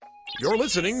You're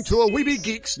listening to a Weeby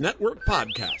Geeks Network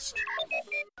podcast.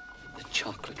 The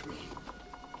chocolate room.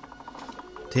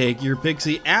 Take your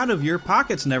pixie out of your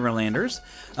pockets, Neverlanders.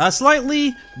 A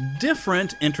slightly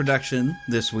different introduction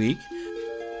this week.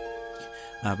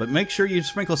 But make sure you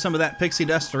sprinkle some of that pixie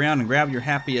dust around and grab your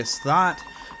happiest thought.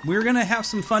 We're going to have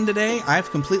some fun today.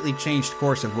 I've completely changed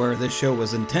course of where this show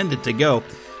was intended to go.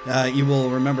 You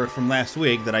will remember from last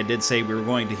week that I did say we were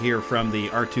going to hear from the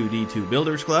R2-D2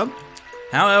 Builders Club.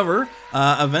 However,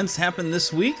 events happened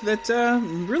this week that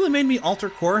really made me alter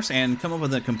course and come up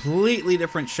with a completely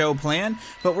different show plan,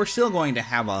 but we're still going to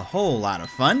have a whole lot of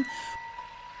fun.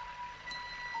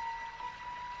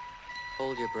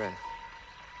 Hold your breath.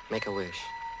 Make a wish.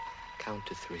 Count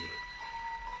to 3.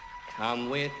 Come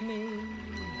with me,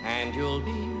 and you'll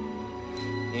be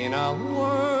in a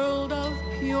world of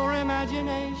pure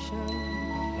imagination.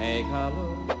 Take a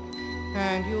look,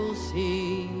 and you'll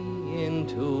see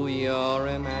into your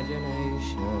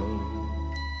imagination.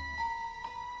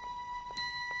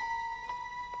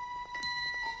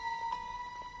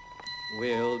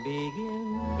 We'll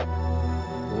begin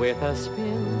with a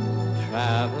spin,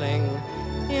 traveling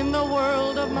in the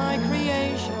world of my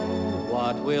creation.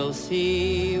 What we'll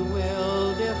see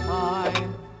will defy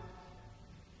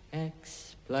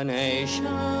explanation.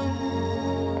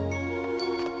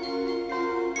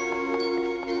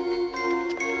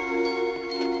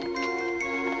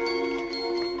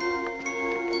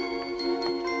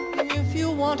 If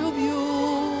you want to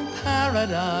view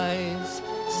paradise,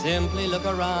 simply look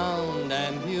around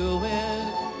and view it.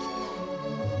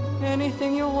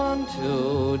 Anything you want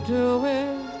to do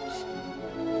it.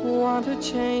 Want to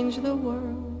change the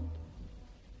world.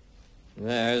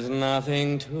 There's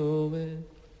nothing to it.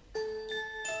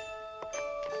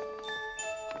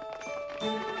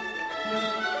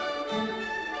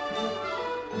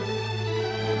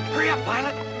 Hurry up,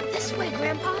 Violet. This way,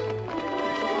 Grandpa.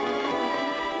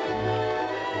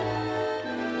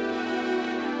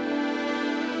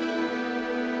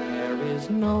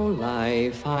 No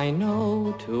life I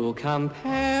know to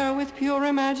compare with pure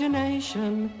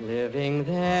imagination. Living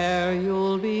there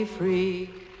you'll be free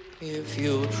if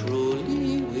you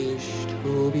truly wish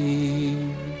to be.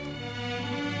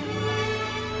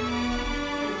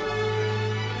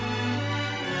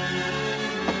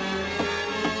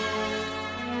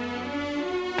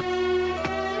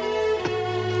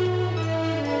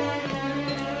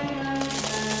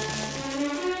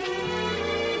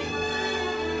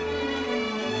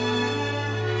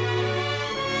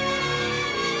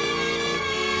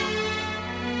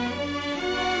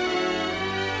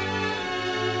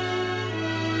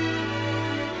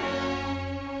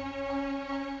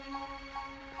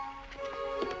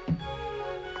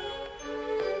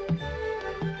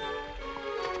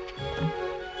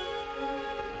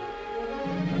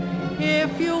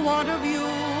 If you want to view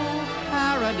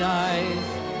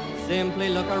paradise, simply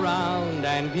look around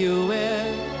and view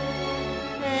it.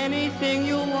 Anything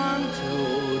you want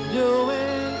to do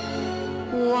it.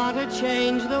 Want to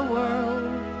change the world.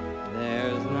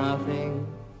 There's nothing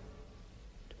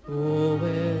to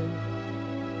it.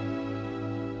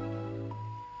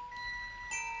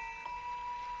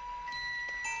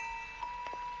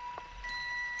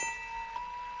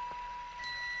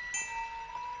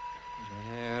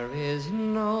 There is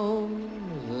no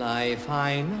life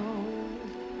I know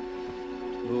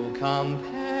to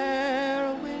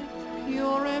compare with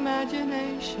pure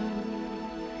imagination.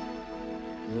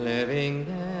 Living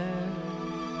there,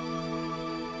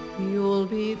 you'll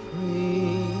be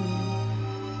free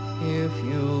if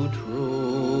you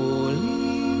truly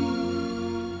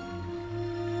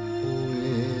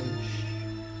wish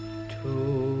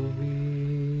to be.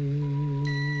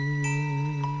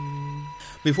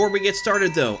 Before we get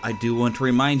started, though, I do want to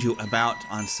remind you about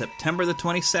on September the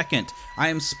 22nd, I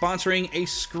am sponsoring a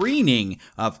screening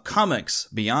of Comics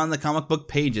Beyond the Comic Book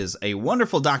Pages, a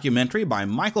wonderful documentary by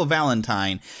Michael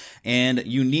Valentine, and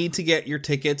you need to get your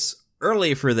tickets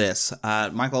early for this.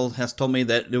 Michael has told me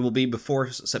that it will be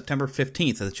before September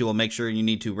 15th that you will make sure you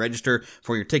need to register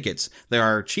for your tickets. They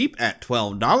are cheap at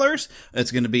 $12.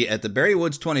 It's going to be at the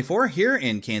Berrywoods 24 here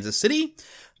in Kansas City.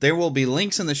 There will be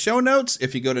links in the show notes.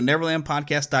 If you go to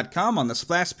neverlandpodcast.com on the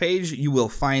splash page, you will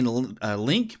find a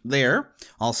link there.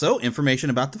 Also, information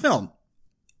about the film.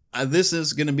 This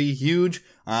is going to be huge.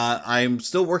 I'm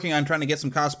still working on trying to get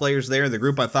some cosplayers there. The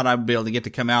group I thought I'd be able to get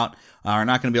to come out are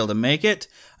not going to be able to make it.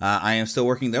 I am still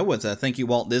working, though, with Thank You,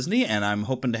 Walt Disney, and I'm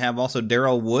hoping to have also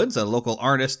Daryl Woods, a local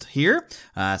artist here.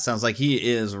 Sounds like he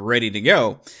is ready to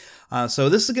go. So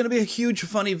this is going to be a huge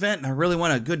fun event, and I really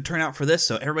want a good turnout for this,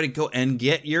 so everybody go and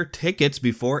get your tickets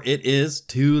before it is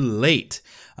too late.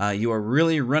 You are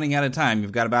really running out of time.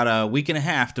 You've got about a week and a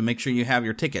half to make sure you have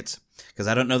your tickets, because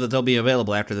I don't know that they'll be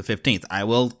available after the 15th. I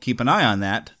will keep an eye on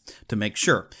that to make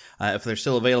sure. If they're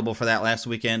still available for that last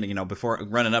weekend, before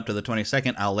running up to the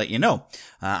 22nd, I'll let you know.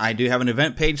 I do have an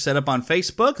event page set up on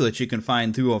Facebook that you can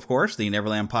find through, of course, the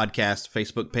Neverland Podcast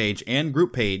Facebook page and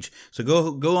group page. So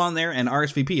go on there and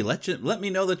RSVP. Let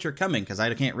me know that you're coming, because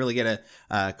I can't really get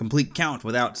a complete count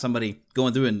without somebody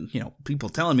going through and, people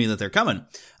telling me that they're coming.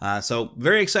 So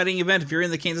very exciting event. If you're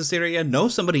in the Kansas City area, know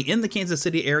somebody in the Kansas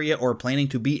City area or planning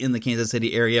to be in the Kansas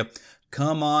City area,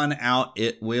 come on out.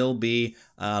 It will be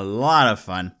a lot of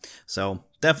fun. So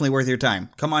definitely worth your time.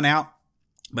 Come on out.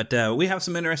 But we have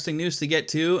some interesting news to get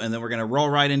to, and then we're going to roll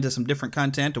right into some different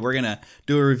content. We're going to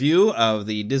do a review of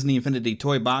the Disney Infinity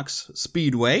Toy Box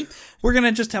Speedway. We're going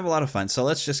to just have a lot of fun. So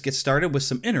let's just get started with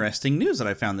some interesting news that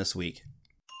I found this week.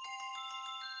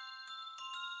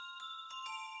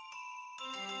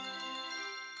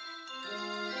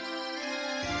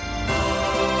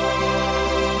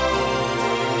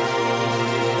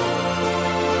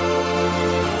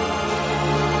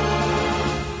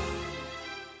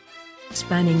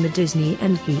 Spanning the Disney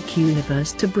and geek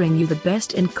universe to bring you the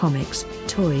best in comics,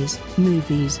 toys,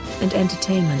 movies, and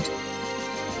entertainment.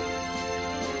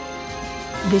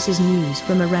 This is news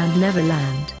from around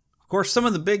Neverland. Of course, some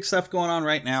of the big stuff going on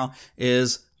right now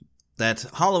is that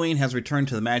Halloween has returned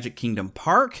to the Magic Kingdom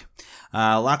Park.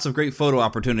 Lots of great photo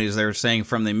opportunities, they're saying,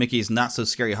 from the Mickey's Not So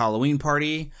Scary Halloween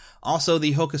Party. Also,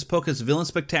 the Hocus Pocus Villain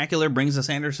Spectacular brings the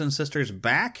Sanderson sisters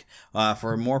back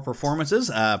for more performances.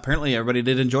 Apparently, everybody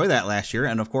did enjoy that last year,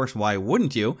 and of course, why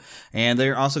wouldn't you? And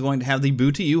they're also going to have the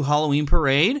Boo to You Halloween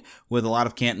Parade with a lot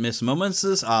of can't miss moments.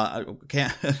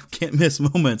 Can't miss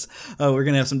moments. We're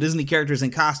going to have some Disney characters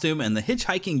in costume, and the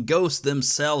Hitchhiking Ghosts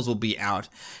themselves will be out.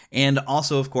 And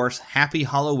also, of course, Happy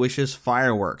Hollow Wishes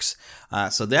fireworks.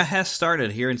 So that has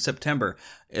started here in September.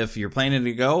 If you're planning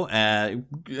to go,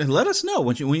 let us know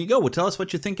when you go. Well, tell us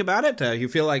what you think about it. If you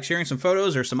feel like sharing some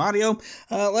photos or some audio,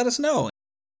 let us know.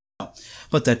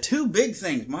 But the two big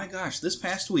things, my gosh, this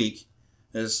past week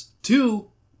is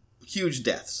two huge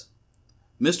deaths.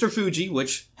 Mr. Fuji,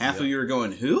 which half of you are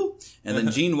going, who? And then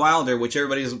Gene Wilder, which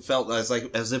everybody has felt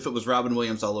as if it was Robin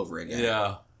Williams all over again.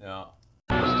 Yeah.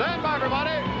 Stand by,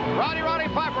 everybody. Roddy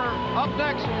Piper up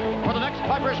next for the next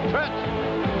Piper's Pit.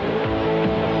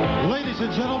 Ladies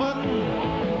and gentlemen,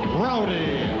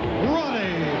 Roddy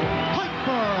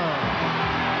Piper.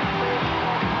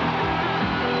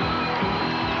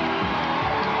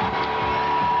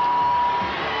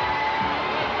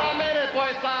 I made it,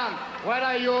 boy son.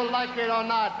 Whether you like it or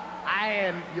not, I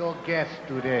am your guest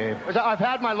today. I've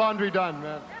had my laundry done,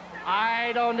 man.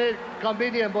 I don't need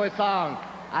comedian, boy son.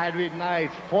 I read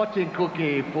nice fortune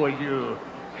cookie for you.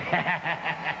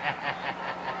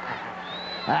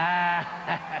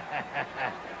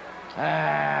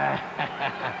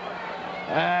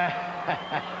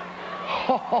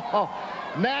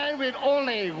 Man with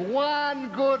only one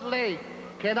good leg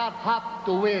cannot hop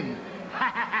to win.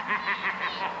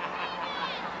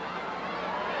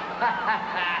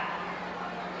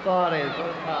 Sorry,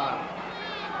 so hard.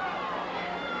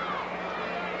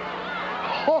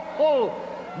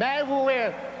 Man who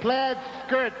wear plaid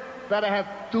skirt better have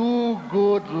two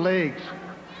good legs.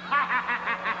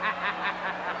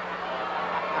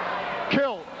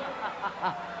 Killed.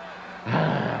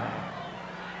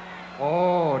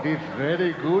 Oh, this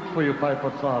very good for you,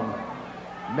 Piper son.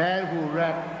 Man who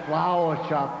rat flower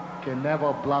shop can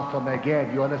never blossom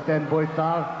again. You understand, boy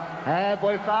son? Huh,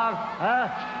 boy son?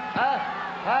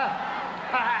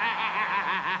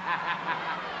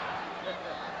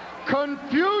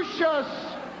 Confucius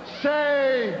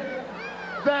say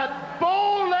that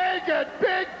bow-legged,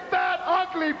 big, fat,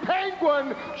 ugly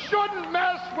penguin shouldn't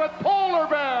mess with polar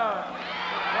bear.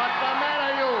 What's the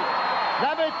matter, you?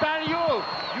 Let me tell you,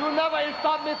 you never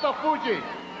insult Mr. Fuji.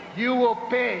 You will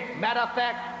pay. Matter of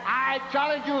fact, I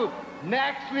challenge you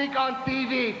next week on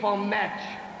TV for match.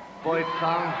 Boy,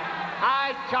 son,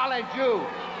 I challenge you.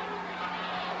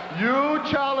 You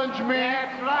challenge me?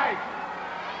 That's right.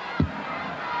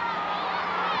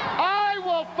 I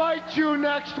will fight you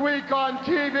next week on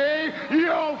TV,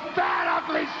 you fat,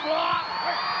 ugly sloth.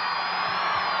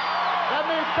 Let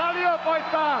me tell you, boy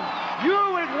son, you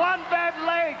with one bad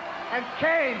leg and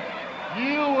cane,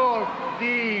 you will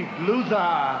be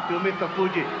loser to Mr.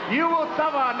 Fuji. You will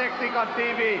suffer next week on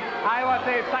TV. I will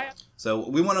say... So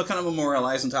we want to kind of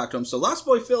memorialize and talk to him. So Lost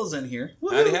Boy Phil's in here.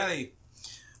 Woo-hoo. Howdy.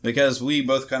 Because we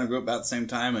both kind of grew up about the same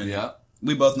time, and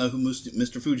we both know who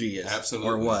Mr. Fuji is. Absolutely.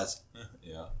 Or was.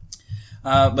 Yeah.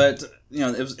 But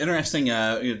it was interesting.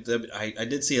 I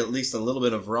did see at least a little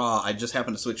bit of Raw. I just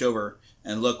happened to switch over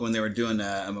and look when they were doing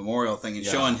a memorial thing and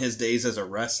showing his days as a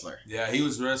wrestler. Yeah, he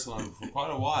was wrestling for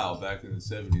quite a while back in the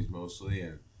 70s mostly,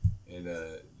 and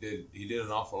he did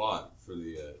an awful lot for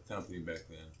the company back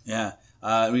then. Yeah,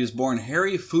 he was born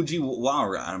Harry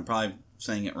Fujiwara. I'm probably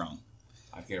saying it wrong.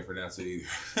 I can't pronounce it either.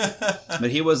 But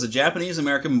he was a Japanese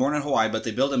American born in Hawaii, but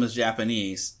they billed him as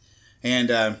Japanese,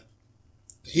 and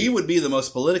he would be the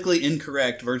most politically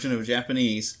incorrect version of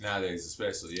Japanese. Nowadays,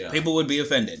 especially, yeah. People would be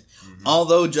offended. Mm-hmm.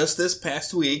 Although, just this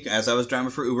past week, as I was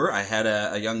driving for Uber, I had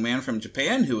a young man from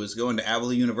Japan who was going to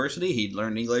Abilene University. He'd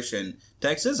learned English in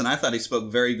Texas, and I thought he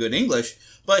spoke very good English.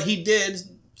 But he did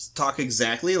talk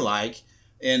exactly like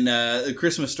in the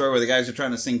Christmas Story where the guys are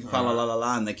trying to sing fa la la la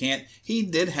la and they can't. He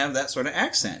did have that sort of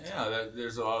accent. Yeah,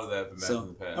 there's a lot of that back in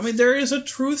the past. I mean, there is a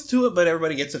truth to it, but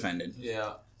everybody gets offended.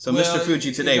 Yeah. So Mr.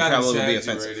 Fuji today probably would be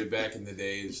offensive. Back in the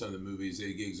day, some of the movies,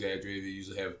 they get exaggerated. They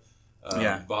usually have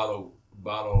pop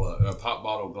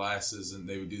bottle glasses, and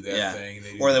they would do that thing.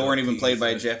 Or they weren't even played by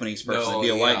a Japanese person. It'd be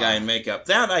a white guy in makeup.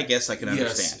 That, I guess, I can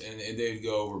understand. Yes, and they'd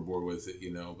go overboard with it,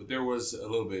 But there was a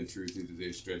little bit of truth to it.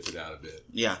 They stretched it out a bit.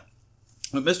 Yeah.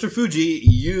 But Mr. Fuji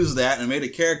used that and made a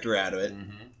character out of it.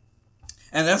 Mm-hmm.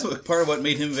 And that's part of what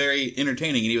made him very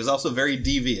entertaining. And he was also very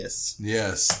devious.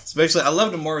 Yes. Especially, I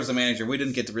loved him more as a manager. We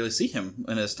didn't get to really see him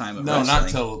in his time of wrestling.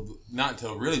 not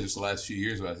until really just the last few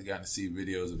years where I've gotten to see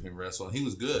videos of him wrestling. He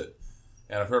was good.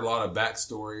 And I've heard a lot of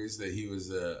backstories that he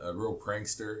was a real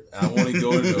prankster. And I won't even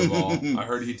go into them all. I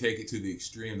heard he'd take it to the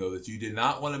extreme, though, that you did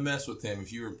not want to mess with him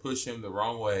if you were to push him the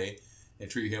wrong way and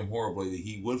treat him horribly, that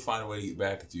he would find a way to get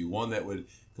back at you. One that would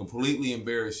completely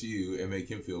embarrass you and make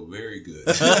him feel very good.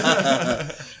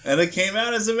 And it came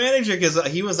out as a manager because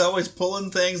he was always pulling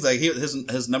things. Like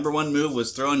his number one move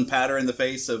was throwing powder in the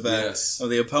face of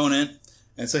the opponent.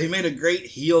 And so he made a great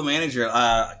heel manager.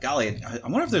 Golly, I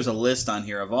wonder if there's a list on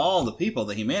here of all the people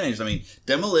that he managed. I mean,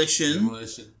 Demolition.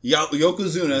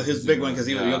 Yokozuna, his big one because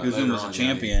Yokozuna was a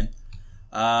champion.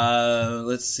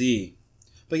 Let's see.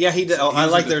 But yeah, he did. So I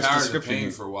like their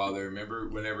description for a while there. Remember,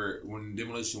 when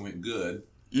Demolition went good,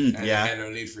 and they had no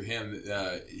need for him,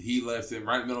 he left them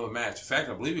right in the middle of the match. In fact,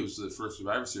 I believe it was the first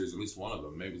Survivor Series, at least one of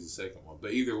them. Maybe it's the second one.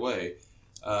 But either way,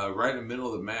 right in the middle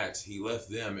of the match, he left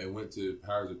them and went to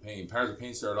Powers of Pain. Powers of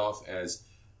Pain started off as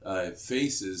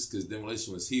faces because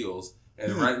Demolition was heels,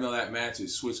 and right in the middle of that match, it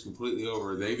switched completely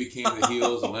over. They became the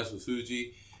heels and left with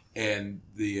Fuji. And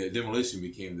the Demolition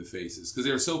became the faces because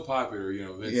they were so popular,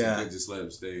 Vince could just let them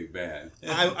stay bad.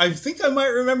 I think I might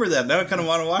remember that. Now I kind of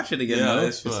want to watch it again. Yeah,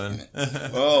 it's fun.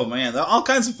 Oh man, all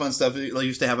kinds of fun stuff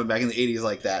used to happen back in the 80s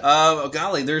like that.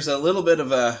 Golly, there's a little bit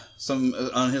of some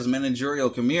on his managerial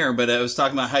career, but I was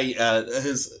talking about how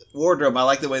his wardrobe. I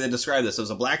like the way they described this. It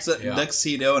was a black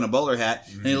tuxedo and a bowler hat,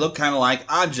 and he looked kind of like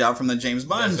Oddjob from the James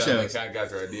Bond shows. They kind of got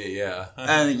their idea, yeah.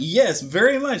 And yes,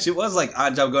 very much. It was like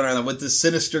Oddjob going around with this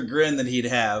sinister grin that he'd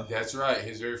have. That's right.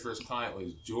 His very first client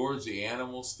was George the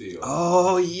Animal Steel.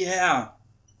 Oh, yeah.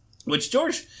 Which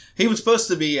George, he was supposed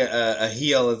to be a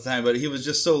heel at the time, but he was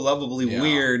just so lovably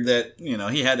weird that,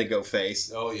 he had to go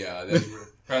face. Oh, yeah. That's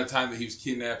the time that he was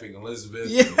kidnapping Elizabeth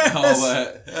and all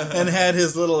that. And had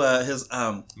his little,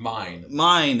 mine.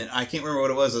 Mine. I can't remember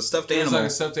what it was. A stuffed animal. It was like a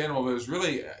stuffed animal, but it was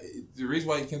really, the reason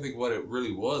why you can't think of what it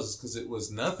really was is because it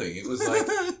was nothing. It was like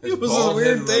it was a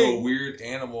weird thing. Little weird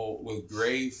animal with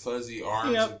gray, fuzzy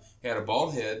arms. Yep. He had a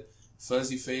bald head,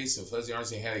 fuzzy face, and fuzzy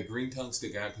arms. And he had a green tongue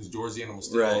sticking out because George the Animal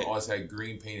Steel always had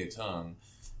green painted tongue.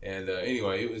 And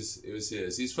anyway, it was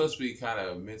his. He's supposed to be kind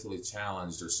of mentally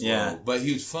challenged or slow, but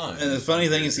he was fun. And the funny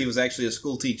thing is, he was actually a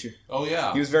school teacher. Oh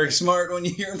yeah, he was very smart when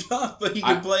you hear him talk, but he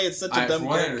could play it such a dumb from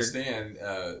what character. I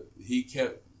understand, he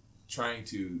kept trying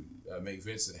to make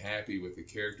Vincent happy with the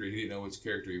character. He didn't know which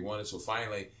character he wanted, so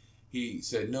finally he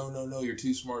said, "No, you're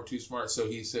too smart, too smart." So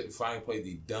he finally played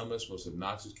the dumbest, most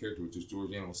obnoxious character, which is George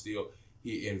the Animal Steel.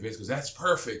 And Vince goes, "That's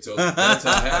perfect." So that's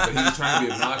how it happened. He was trying to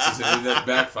be obnoxious and ended up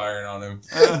backfiring on him.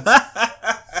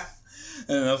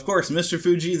 And of course, Mr.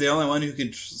 Fuji, the only one who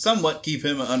could somewhat keep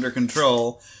him under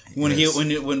control, when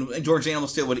George Animal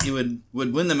Steel would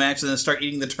win the match and then start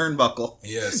eating the turnbuckle.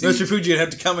 Yes, Mr. Fuji would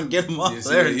have to come and get him off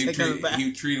there and take him back. He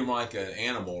would treat him like an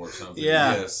animal or something.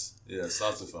 Yeah. Yes,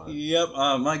 lots of fun. Yep.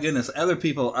 My goodness. Other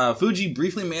people. Fuji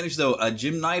briefly managed though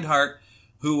Jim Neidhart,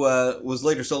 who was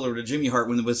later sold over to Jimmy Hart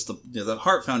when it was the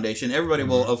Hart Foundation. Everybody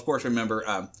will, of course, remember.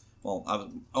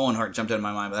 Owen Hart jumped out of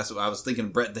my mind, but that's what I was thinking.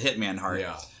 Bret the Hitman Hart.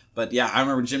 Yeah. But yeah, I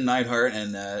remember Jim Neidhart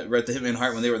and Bret the Hitman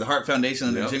Hart when they were the Hart Foundation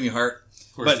under Jimmy Hart.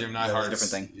 Of course, Jim Neidhart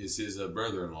is his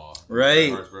brother-in-law.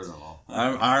 Right. Hart's brother-in-law.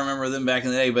 I remember them back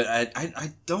in the day, but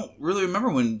I don't really remember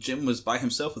when Jim was by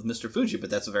himself with Mr. Fuji, but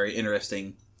that's a very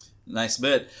interesting, nice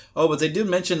bit. Oh, but they did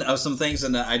mention some things,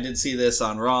 and I did see this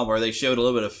on Raw, where they showed a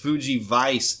little bit of Fuji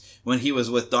Vice when he was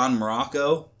with Don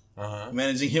Morocco,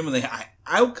 managing him, and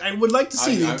I would like to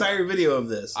see the entire video of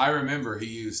this. I remember he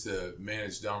used to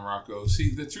manage Don Morocco.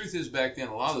 See, the truth is, back then,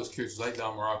 a lot of those characters, like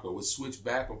Don Morocco, would switch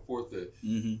back and forth to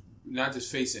not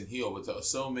just face and heel, but to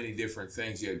so many different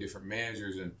things. You have different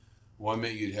managers, and one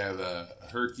minute you'd have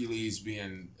Hercules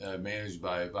being managed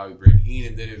by Bobby Brain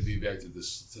Heenan, then it would be back to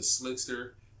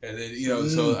Slickster, and then,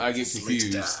 so I get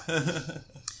confused.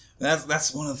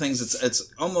 That's one of the things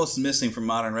it's almost missing from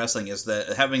modern wrestling, is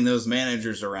that having those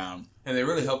managers around. And they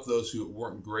really help those who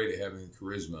weren't great at having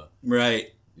charisma.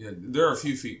 Right. There are a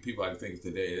few people I can think of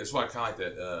today. That's why I kind of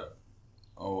like that,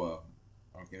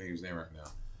 I can't think of his name right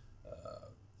now.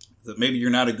 That maybe you're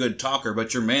not a good talker,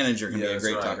 but your manager can be a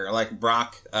great talker. I like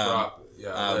Brock.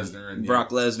 Lesnar. And,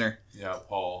 Brock Lesnar. Yeah,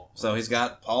 Paul. So he's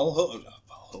got Paul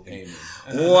Heyman.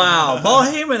 Wow, Paul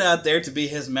Heyman out there to be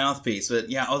his mouthpiece. But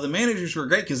the managers were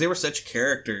great because they were such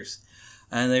characters,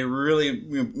 and they really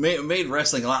made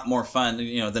wrestling a lot more fun.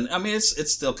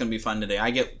 It's still can be fun today.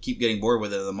 I keep getting bored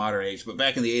with it in the modern age, but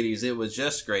back in the '80s, it was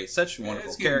just great. Such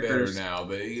wonderful characters. It's getting better now,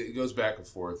 but it goes back and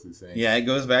forth through things. Yeah, it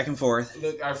goes back and forth.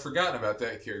 Look, I've forgotten about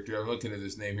that character. I'm looking at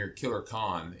his name here, Killer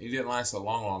Khan. He didn't last a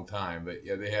long, long time, but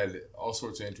they had all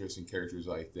sorts of interesting characters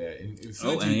like that. And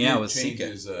with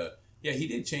Sika. He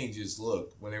did change his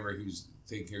look whenever he was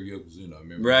taking care of Yokozuna.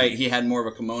 Remember? Right, he had more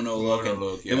of a kimono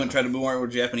look. They went try to be more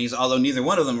Japanese, although neither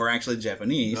one of them were actually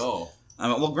Japanese. No.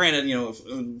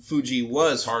 Granted, Fuji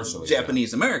was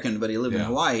Japanese American, but he lived in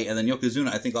Hawaii, and then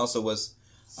Yokozuna, I think, also was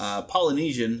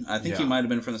Polynesian. I think he might have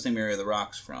been from the same area The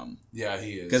Rock's from. Yeah,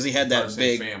 he is. Because he had that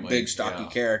big,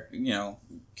 stocky character.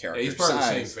 Character. He's part of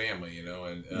the same family,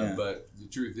 But the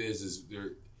truth is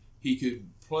he could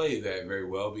play that very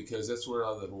well because that's where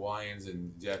all the Hawaiians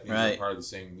and Japanese are part of the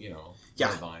same,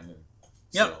 bloodline.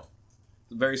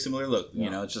 Very similar look.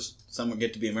 It's just some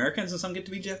get to be Americans and some get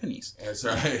to be Japanese. That's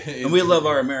right. And we love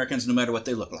our Americans no matter what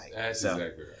they look like. That's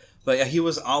exactly right. But he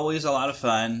was always a lot of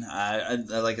fun. I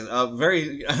like it. I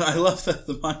love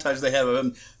the montage they have of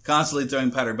him constantly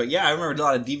throwing powder. But I remember a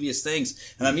lot of devious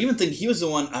things. And I'm even thinking he was the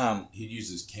one. He'd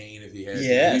use his cane if he had to.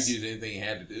 He'd use anything he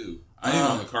had to do. I think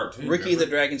on the cartoon. Ricky the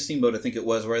Dragon Steamboat, I think it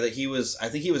was, where he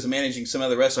was managing some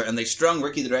other wrestler, and they strung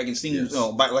Ricky the Dragon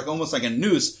Steamboat by almost like a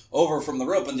noose over from the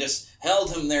rope, and just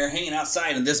held him there hanging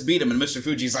outside, and just beat him. And Mr.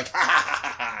 Fuji's like, ha ha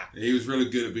ha ha. He was really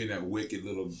good at being that wicked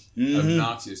little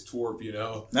obnoxious twerp,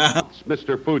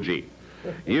 Mr. Fuji,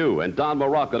 you and Don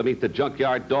Morocco to meet the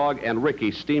Junkyard Dog and Ricky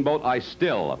Steamboat. I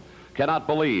still cannot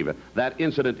believe that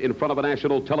incident in front of a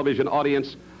national television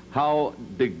audience. How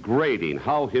degrading,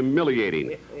 how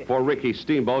humiliating for Ricky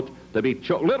Steamboat to be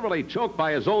literally choked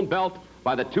by his own belt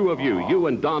by the two of you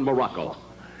and Don Morocco.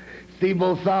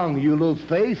 Steamboat-san, you lose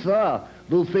face, huh?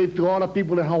 Lose face to all the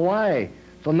people in Hawaii.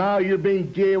 So now you're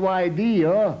being JYD,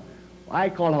 huh? I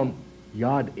call him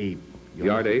Yard Ape.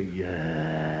 Yard Ape?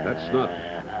 Yeah.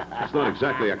 That's not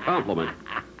exactly a compliment.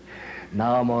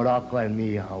 Now Morocco and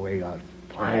me, we are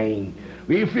fine.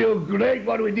 We feel great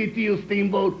what we did to you,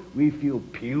 Steamboat. We feel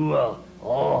pure.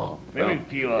 Oh, very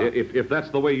pure. If that's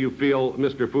the way you feel,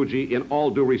 Mr. Fuji, in all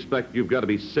due respect, you've got to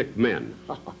be sick men.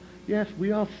 Yes,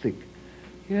 we are sick.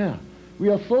 Yeah, we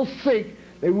are so sick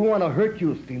that we want to hurt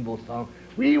you, Steamboat-san.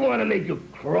 We want to make you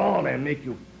crawl and make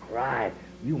you cry.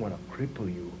 We want to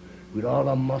cripple you. With all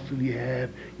the muscle you have,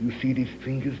 you see these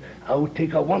fingers, I will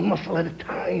take out one muscle at a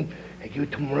time and give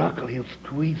it to Morocco. He'll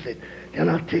squeeze it. Then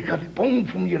I'll take out the bone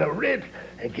from your ribs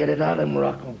and get it out of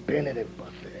Morocco, bend it and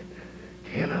bust it.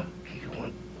 Then I'll give you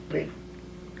one big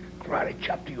karate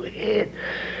chop to your head.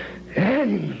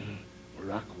 And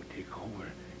Morocco will take over.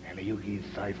 And you'll get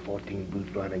size 14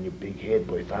 boots right on your big head,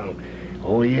 boy.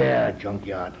 Oh, yeah,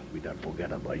 Junkyard. We don't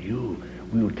forget about you.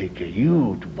 We will take care of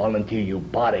you to volunteer your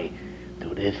body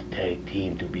to this tag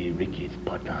team to be Ricky's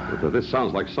partner. This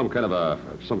sounds like some kind of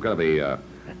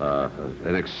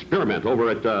an experiment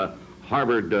over at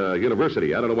Harvard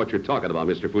University. I don't know what you're talking about,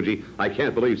 Mr. Fuji. I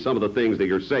can't believe some of the things that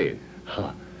you're saying.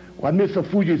 What Mr.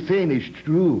 Fuji is saying is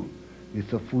true.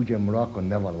 Mr. Fuji and Morocco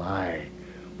never lie.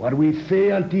 What we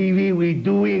say on TV, we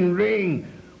do in ring.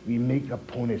 We make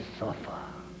opponents suffer.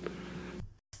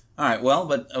 All right, well,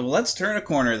 but let's turn a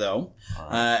corner, though,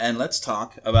 and let's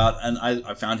talk about, and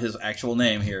I found his actual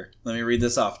name here. Let me read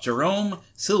this off. Jerome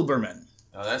Silberman.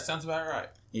 Oh, that sounds about right.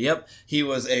 Yep. He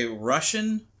was a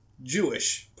Russian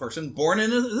Jewish person born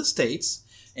in the States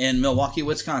in Milwaukee,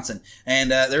 Wisconsin.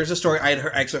 And there's a story, I had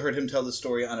actually heard him tell the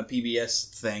story on a PBS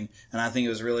thing, and I think it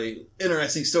was a really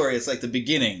interesting story. It's like the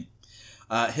beginning.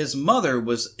 his mother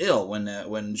was ill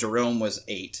when Jerome was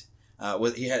 8.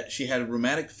 She had a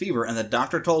rheumatic fever, and the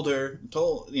doctor told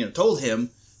him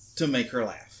to make her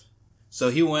laugh. So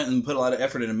he went and put a lot of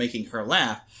effort into making her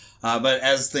laugh. But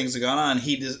as things have gone on,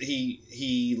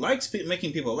 he likes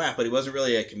making people laugh, but he wasn't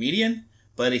really a comedian.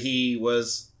 But he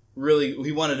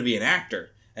wanted to be an actor,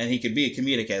 and he could be a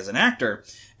comedic as an actor.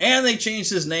 And they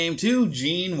changed his name to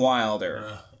Gene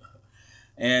Wilder.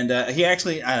 And he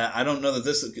actually, I don't know that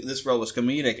this role was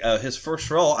comedic. His first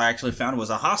role I actually found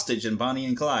was a hostage in Bonnie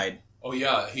and Clyde. Oh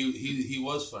yeah, he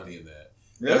was funny in that.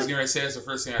 Really? I was going to say that's the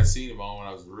first thing I'd seen him on when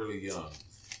I was really young,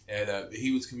 and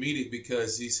he was comedic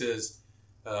because he says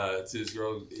to his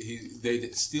girl, they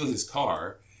steal his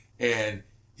car, and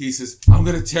he says, "I'm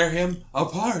going to tear him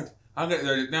apart."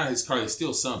 Now his car, they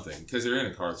steal something because they're in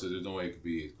a car, so there's no way it could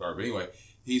be his car. But anyway,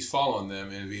 he's following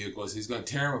them in vehicles. He's going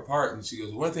to tear them apart, and she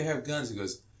goes, "What if they have guns?" He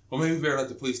goes, "Well, maybe we better let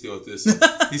the police deal with this."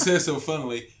 He says so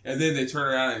funnily, and then they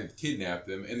turn around and kidnap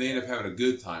them, and they end up having a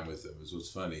good time with them. Is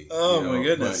what's funny. Oh my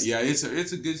goodness! But yeah, it's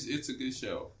a good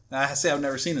show. I say I've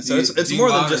never seen it, so it's more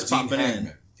than just popping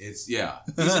in. He's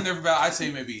in there for about, I'd say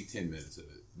maybe 10 minutes of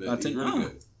it, but he's really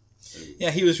good.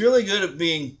 Yeah, he was really good at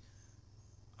being.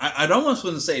 I'd almost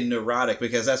wouldn't say neurotic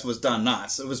because that was Don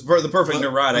Knotts. It was the perfect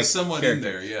neurotic. But somewhat character.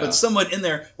 In there, yeah. But somewhat in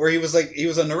there where he was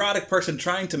a neurotic person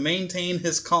trying to maintain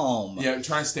his calm. Yeah,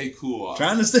 trying to stay cool.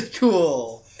 Trying to stay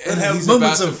cool. And have he's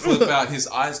about to flip out. His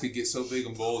eyes could get so big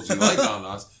and bulgy like Don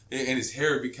Knotts. And his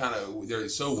hair would be they're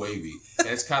so wavy. And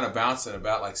it's kind of bouncing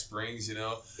about like springs, And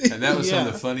that was some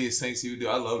of the funniest things he would do.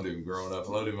 I loved him growing up.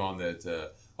 I loved him on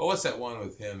that, what's that one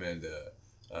with him and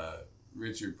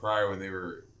Richard Pryor when they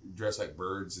were dressed like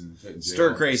birds and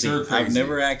Stir Crazy. I've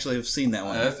never actually have seen that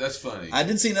one. That's funny. I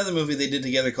did see another movie they did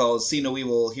together called See No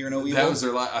Evil, Hear No Evil. That was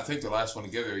their I think their last one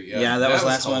together. Yeah, that was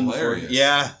last one before.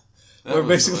 Yeah. Where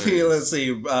basically, hilarious. Let's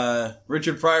see,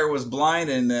 Richard Pryor was blind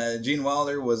and Gene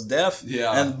Wilder was deaf.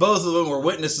 Yeah. And both of them were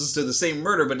witnesses to the same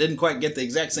murder, but didn't quite get the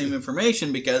exact same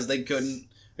information because they couldn't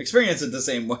experience it the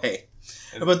same way.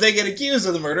 But they get accused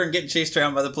of the murder and get chased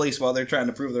around by the police while they're trying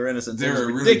to prove their innocence. They're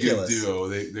a really good duo.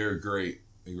 They're great.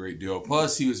 A great duo.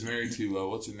 Plus, he was married to,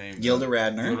 what's her name? Gilda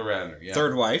Radner. Gilda Radner, yeah.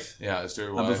 Third wife. Yeah, his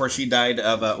third wife. Before she died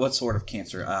of, what sort of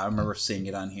cancer? I remember seeing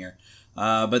it on here.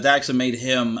 But that actually made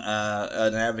him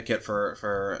an advocate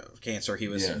for cancer. He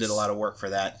did a lot of work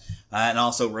for that. And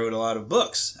also wrote a lot of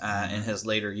books in his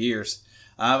later years.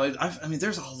 I mean,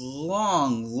 there's a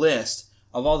long list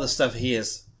of all the stuff he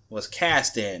was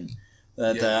cast in.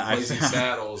 That Blazing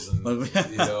Saddles and,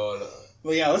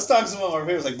 Well, yeah, let's talk some more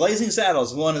favorites. Like Blazing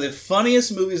Saddles, one of the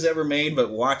funniest movies ever made,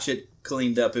 but watch it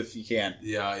cleaned up if you can.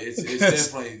 Yeah, it's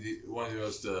definitely one of the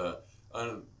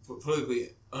most politically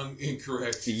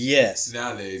incorrect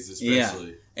nowadays, especially.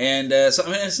 Yeah. And so, I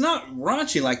mean, it's not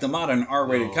raunchy like the modern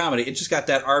R-rated comedy. It just got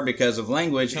that R because of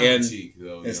language. Tongue-in-cheek,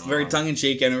 though. It's very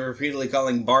tongue-in-cheek, and repeatedly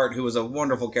calling Bart, who was a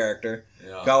wonderful character,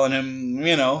 calling him,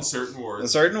 a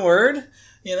certain word.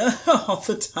 All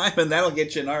the time, and that'll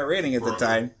get you an R rating at the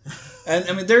time. And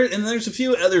I mean, there's a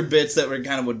few other bits that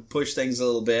would push things a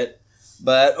little bit,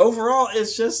 but overall,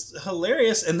 it's just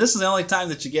hilarious. And this is the only time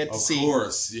that you get to see. Of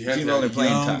course, you had young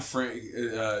Frank.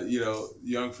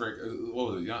 Young Frank.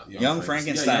 What was it? Young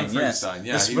Frankenstein. Young Frankenstein.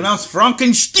 Yeah, it's pronounced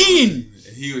Frankenstein.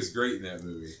 He was great in that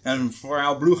movie. And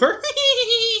Frau Blucher.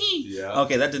 Yeah.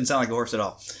 Okay, that didn't sound like a horse at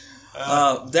all.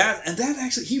 That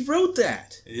actually, he wrote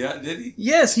that. Yeah, did he?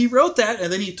 Yes, he wrote that,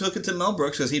 and then he took it to Mel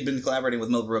Brooks because he'd been collaborating with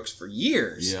Mel Brooks for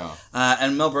years. Yeah.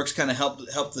 And Mel Brooks kind of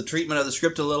helped the treatment of the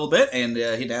script a little bit, and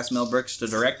he'd asked Mel Brooks to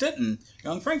direct it, and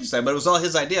Young Frankenstein. But it was all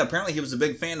his idea. Apparently, he was a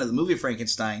big fan of the movie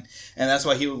Frankenstein, and that's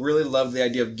why he really loved the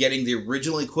idea of getting the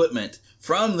original equipment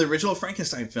from the original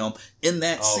Frankenstein film in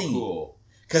that scene. Oh, cool.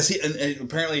 Because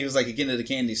apparently he was like getting to the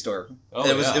candy store.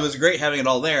 It was great having it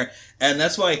all there, and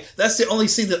that's the only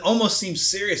scene that almost seems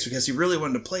serious because he really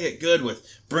wanted to play it good with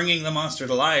bringing the monster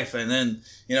to life, and then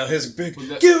his big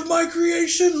give my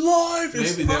creation life.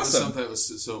 Maybe that was something that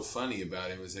was so funny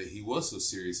about him was that he was so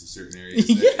serious in certain areas.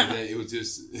 That it was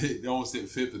it almost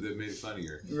didn't fit, but that made it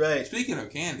funnier. Right. Speaking of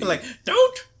candy, like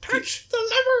don't touch the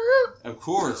lever. Of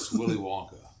course, Willy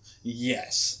Wonka.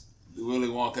 Yes. Willy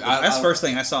Wonka. That's the first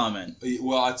thing I saw him in.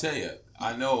 Well, I tell you,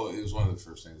 I know it was one of the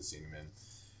first things I've seen him in.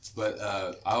 But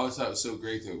I always thought it was so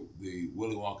great that the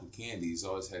Willy Wonka candies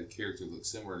always had a character that looked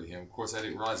similar to him. Of course, I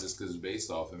didn't realize this because it's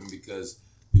based off him, because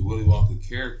the Willy Wonka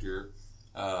character,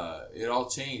 it all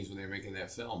changed when they were making that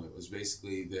film. It was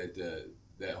basically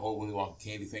that whole Willy Wonka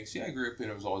candy thing. See, I grew up and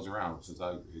it was always around since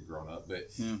I had grown up.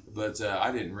 But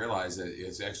I didn't realize that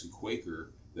it's actually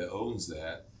Quaker that owns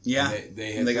that. Yeah,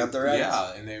 they got the rights.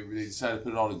 Yeah, and they decided to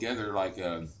put it all together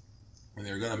when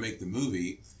they were going to make the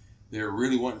movie. they were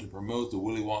really wanting to promote the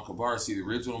Willy Wonka bar. See, the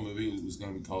original movie was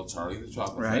going to be called Charlie and the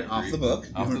Chocolate Factory. Off the book.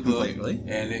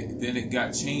 And then it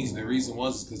got changed. And the reason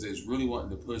was because they was really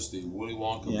wanting to push the Willy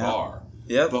Wonka bar.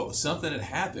 Yep. But something had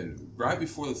happened right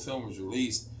before the film was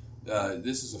released.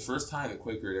 This is the first time that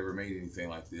Quaker had ever made anything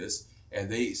like this. And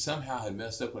they somehow had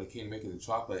messed up when it came to making the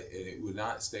chocolate, and it would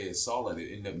not stay as solid.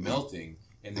 It ended up melting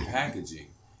in the packaging.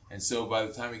 And so by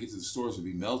the time it gets to the stores, it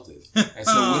would be melted. And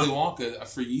so Willy Wonka,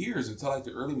 for years, until like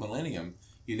the early millennium,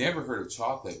 you never heard of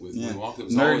chocolate with Willy Wonka. It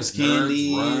was always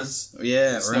candies,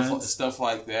 Runs, stuff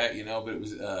like that, but it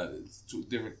was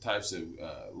different types of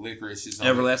licorices.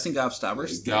 Everlasting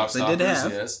Gobstoppers. Gobstoppers, they did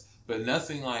have. Yes. But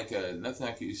nothing like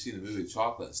you see in the movie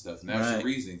chocolate and stuff. And that was the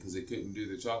reason, because they couldn't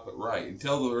do the chocolate right.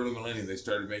 Until the early millennium, they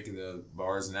started making the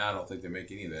bars, and now I don't think they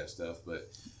make any of that stuff. But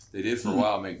they did for a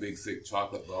while make big, thick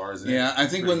chocolate bars. And I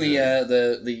think when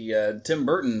the Tim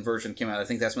Burton version came out, I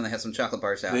think that's when they had some chocolate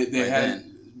bars out. They had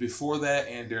before that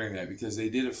and during that, because they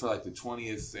did it for like the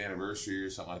 20th anniversary or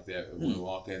something like that of Willy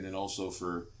Wonka, and then also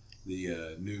for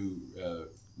the new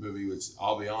movie, which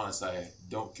I'll be honest, I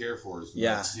don't care for as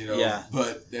much,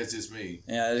 but that's just me.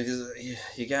 Yeah, because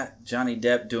you got Johnny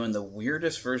Depp doing the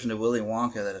weirdest version of Willy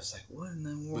Wonka that it's like, what in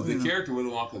the world? But the character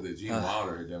Willy Wonka that Gene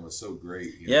Wilder had done was so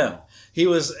great. You know? He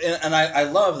was, and I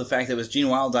love the fact that it was Gene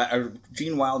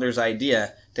Wilder's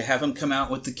idea to have him come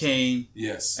out with the cane,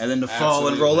 and then to fall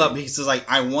and roll up. Because like,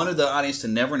 I wanted the audience to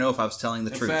never know if I was telling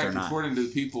the truth or not. According to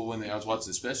the people when I was watching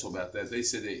the special about that, they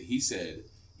said that he said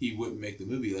he wouldn't make the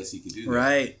movie unless he could do that.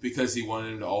 Right. Because he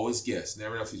wanted him to always guess.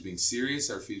 Never know if he's being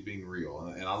serious or if he's being real.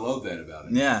 And I love that about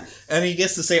him. Yeah. And he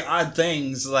gets to say odd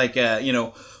things like,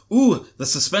 ooh, the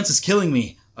suspense is killing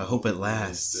me. I hope it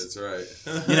lasts. That's right.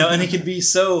 And he could be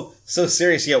so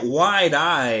serious, yet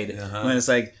wide-eyed when it's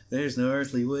like, there's no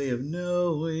earthly way of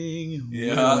knowing where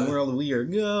in the world we are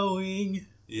going.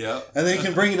 Yeah. And then he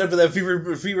can bring it up to that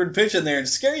fevered pitch in there and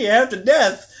scare you half to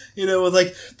death. With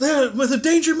like, with the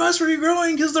danger must be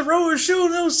growing because the rowers show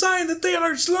no sign that they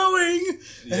are slowing.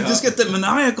 And just get that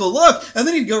maniacal look. And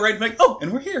then he'd go right back,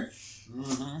 and we're here.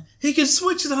 Mm-hmm. He could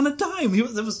switch it on a dime.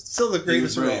 That was still the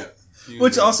greatest role.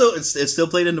 Which also, it's still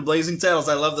played into Blazing Saddles.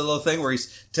 I love the little thing where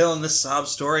he's telling this sob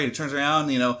story and he turns around,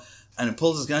 and he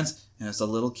pulls his guns, and it's a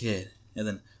little kid. And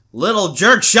then, little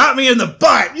jerk shot me in the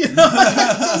butt.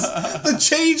 The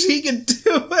change he can do,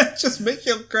 it just make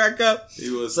him crack up. He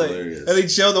was hilarious. And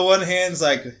he'd show the one hand's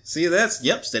like, see this?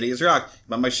 Yep, steady as rock.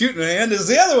 But my shooting hand is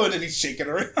the other one, and he's shaking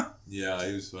around. Yeah,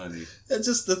 he was funny. It's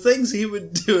just the things he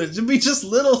would do. It would be just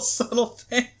little subtle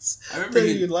things. I remember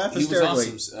you'd laugh hysterically.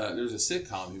 He was on there was a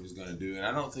sitcom he was going to do, and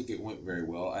I don't think it went very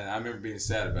well. And I remember being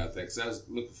sad about that because I was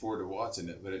looking forward to watching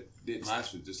it, but it didn't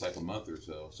last for just like a month or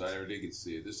so. So I never did get to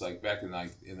see it. Just like back in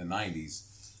the 90s.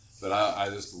 But I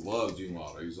just loved Gene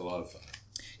Wilder. He was a lot of fun.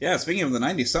 Yeah, speaking of the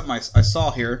 90s, something I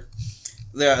saw here,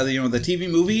 the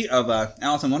TV movie of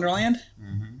Alice in Wonderland.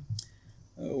 Mm-hmm.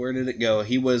 Oh, where did it go?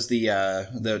 He was the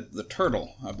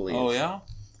turtle, I believe. Oh yeah,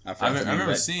 I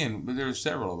remember seeing, but there were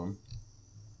several of them.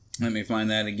 Let me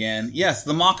find that again. Yes,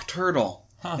 the Mock Turtle,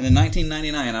 and in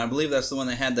 1999, I believe that's the one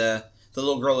that had the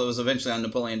little girl that was eventually on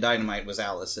Napoleon Dynamite was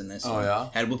Alice in this. Oh one. Yeah,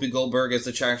 had Whoopi Goldberg as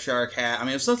the Cheshire Cat. I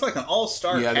mean, it was like an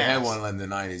all-star. Yeah, cast. They had one in the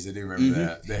 90s. I do remember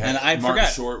that. They had, and I Martin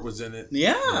forgot. Short was in it.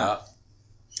 Yeah.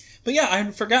 But yeah, I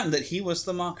had forgotten that he was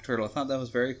the Mock Turtle. I thought that was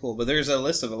very cool. But there's a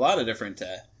list of a lot of different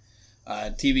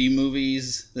TV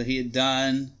movies that he had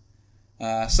done.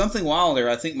 Something Wilder,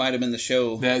 I think, might have been the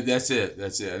show. That's it.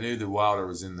 I knew the Wilder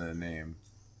was in the name.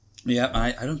 Yeah,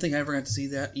 I don't think I ever got to see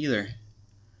that either.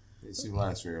 It didn't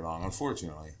last very long,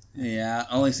 unfortunately. Yeah,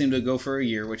 only seemed to go for a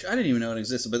year, which I didn't even know it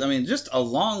existed. But I mean, just a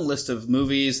long list of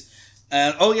movies.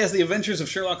 And yes, The Adventures of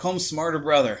Sherlock Holmes' Smarter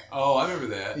Brother. Oh, I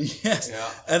remember that. Yes, yeah.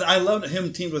 And I loved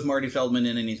him teamed with Marty Feldman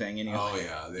in anything. Oh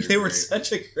yeah, they were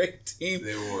such a great team.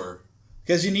 They were.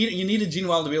 Because you needed Gene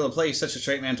Wilder to be able to play such a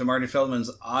straight man to Marty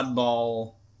Feldman's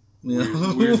oddball,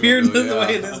 weird the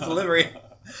way it is delivery.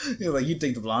 Like, you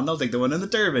take the blonde, I'll take the one in the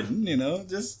turban.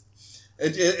 Just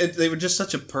they were just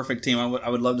such a perfect team. I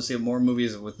would love to see more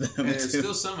movies with them. And there's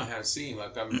still some I have seen.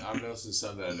 Like I'm noticing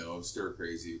some that I know of. Stir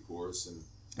Crazy, of course,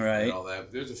 and all that.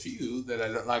 But there's a few that I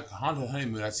don't like. Haunted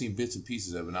Honeymoon. I've seen bits and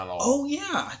pieces of it, not all. Oh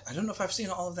yeah, I don't know if I've seen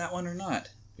all of that one or not.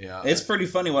 Yeah, it's pretty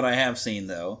funny what I have seen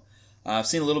though. I've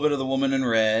seen a little bit of The Woman in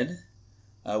Red,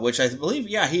 which I believe,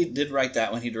 he did write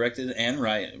that one. He directed and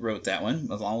wrote that one,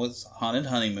 along with Haunted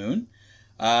Honeymoon.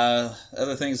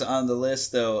 Other things on the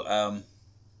list, though,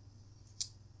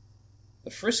 The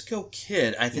Frisco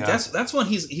Kid. I think that's one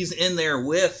he's in there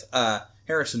with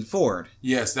Harrison Ford.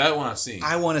 Yes, that one I've seen.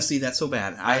 I want to see that so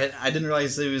bad. I didn't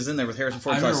realize he was in there with Harrison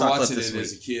Ford. I remember watching it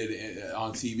as a kid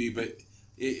on TV, but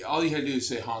all you had to do is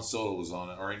say Han Solo was on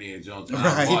it or Indiana Jones, and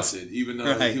I would watch it, even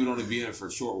though he would only be in it for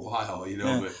a short while,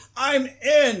 But I'm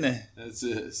in. That's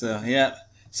it. So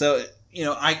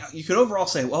you could overall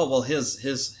say, well,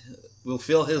 his we'll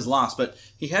feel his loss, but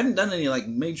he hadn't done any like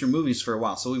major movies for a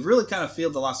while, so we've really kind of feel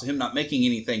the loss of him not making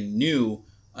anything new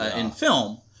in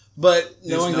film. But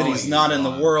knowing that he's not in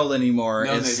the world anymore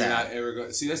is sad.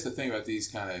 See, that's the thing about these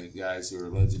kind of guys who are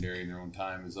legendary in their own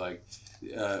time is like,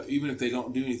 even if they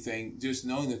don't do anything, just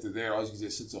knowing that they're there always gives you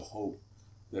a sense of hope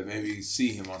that maybe you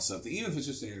see him on something, even if it's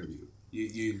just an interview.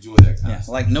 You enjoy that kind of stuff.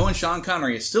 Like knowing Sean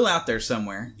Connery is still out there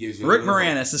somewhere. Rick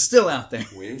Moranis is still out there.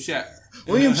 William Shatner.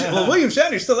 William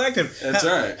Shatner's still active. That's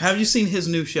right. Have you seen his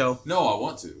new show? No, I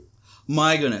want to.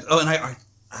 My goodness. Oh, and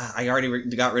I already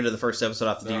got rid of the first episode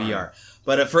off the DVR. Right.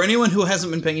 But for anyone who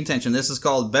hasn't been paying attention, this is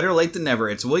called Better Late Than Never.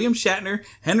 It's William Shatner,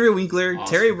 Henry Winkler,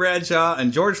 Terry Bradshaw,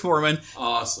 and George Foreman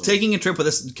taking a trip with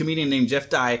this comedian named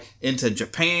Jeff Dye into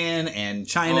Japan and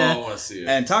China. I want to see it.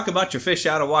 And talk about your fish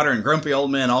out of water and grumpy old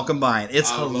men all combined.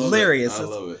 It's hilarious. I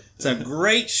love it. It's a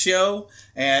great show,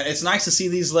 and it's nice to see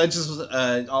these legends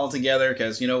all together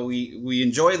because, we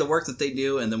enjoy the work that they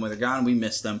do, and then when they're gone, we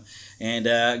miss them. And,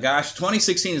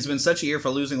 2016 has been such a year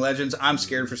for losing legends. I'm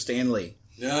scared for Stan Lee.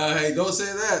 Hey, don't say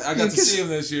that. I got to see him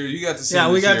this year. You got to see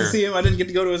him this year. Yeah, we got to see him. I didn't get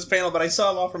to go to his panel, but I saw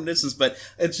him all from a distance. But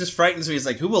it just frightens me. It's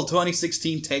like, who will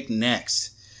 2016 take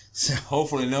next? So,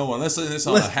 hopefully no one. Let's leave this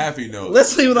on a happy note.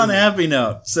 Let's leave it on a happy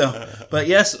note. So, but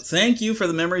yes, thank you for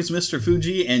the memories, Mr.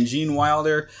 Fuji and Gene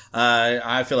Wilder.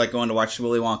 I feel like going to watch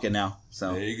Willy Wonka now.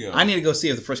 So there you go. I need to go see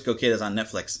if the Frisco Kid is on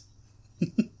Netflix.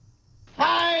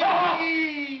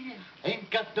 I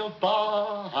ain't got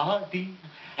nobody,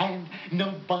 and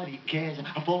nobody cares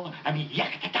for me.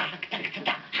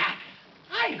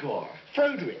 Igor,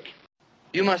 Frederick.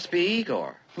 You must be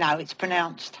Igor. No, it's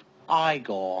pronounced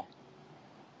Igor.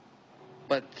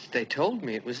 But they told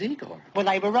me it was Igor. Well,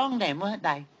 they were wrong then, weren't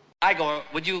they? Igor,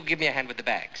 would you give me a hand with the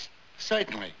bags?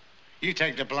 Certainly. You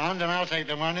take the blonde and I'll take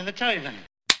the one in the tavern.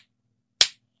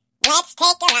 Let's take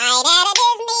a ride at a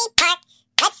Disney park.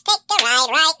 Let's take a ride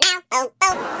right now. Oh,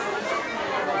 oh.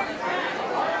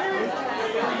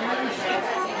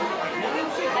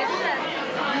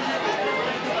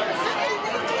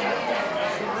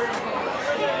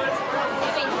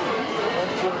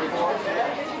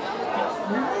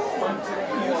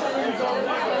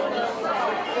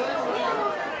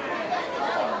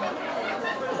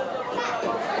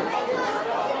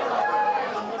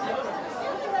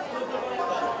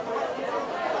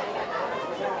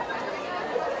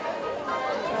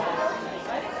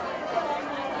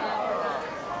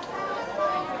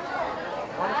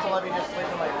 Let me just sleep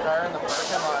in my car in the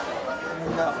parking lot.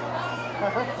 No.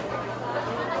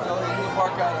 No, you can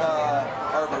park on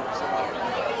Harbor somewhere.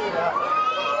 Yeah.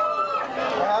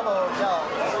 I have a hotel.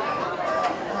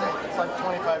 It's like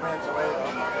 25 minutes away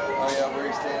though. Oh yeah, where are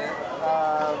you staying at?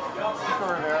 Pico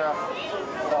Rivera.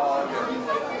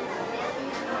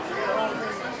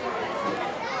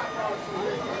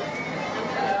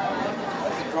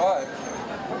 That's a drive.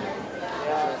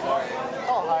 Yeah, it's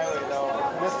all highway though.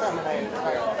 This time of night, it's not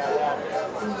bad.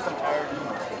 I'm tired.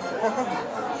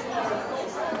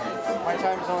 My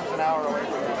time zone's an hour away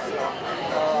from me, so.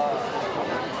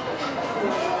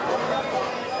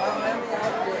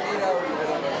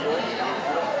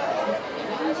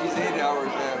 She's 8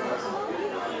 hours ahead of us.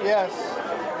 Yes.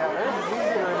 Yeah, hers is easy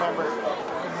to remember.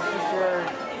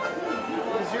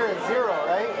 Because you're at 0,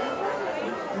 right?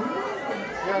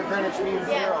 You're at Greenwich Mean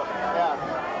 0. Yeah.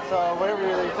 So whatever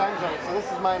your time zone is. So this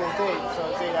is -8, so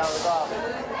it's 8 hours off.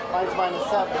 Mine's -7,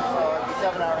 so it'd be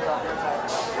 7 hours off your time.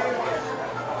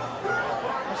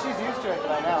 Well, she's used to it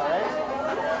by now, right?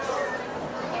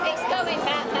 It's going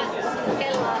back, that's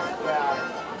killer. Yeah.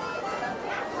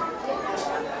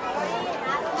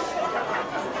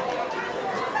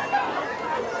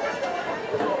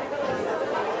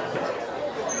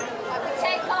 I could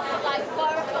take off at like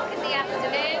 4 o'clock in the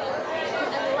afternoon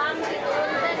and land in London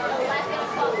at 11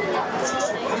 o'clock in the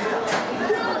morning.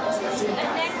 And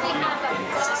then we have a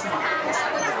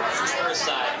 4-hour ride.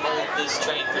 Side, hold this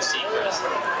train for Seacrest. The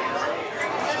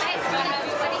next one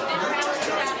is 25 hours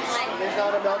traveling. There's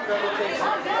not enough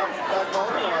reputation back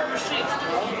home or?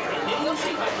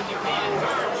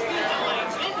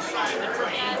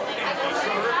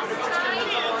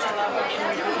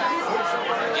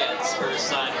 Again, spur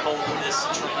side, hold this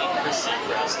train for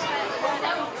Seacrest.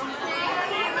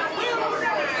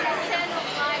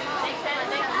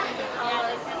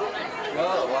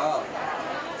 Oh, wow.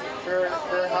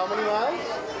 For how many miles?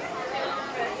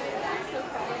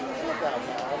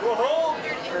 Whoa!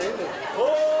 Crazy.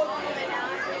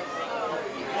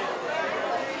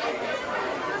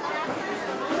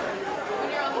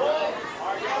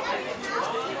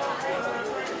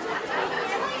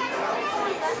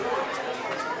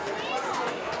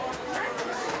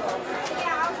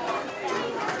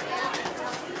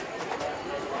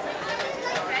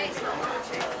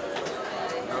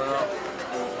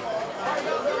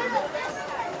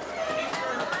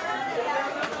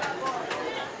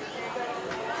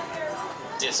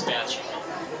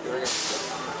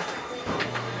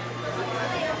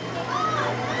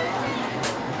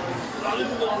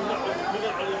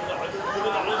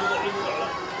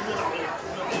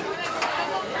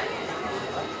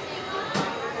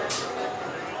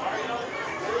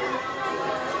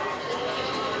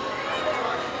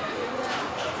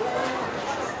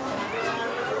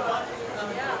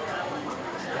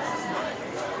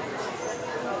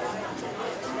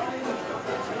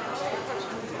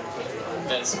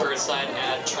 Then spur side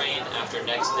add train after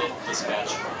next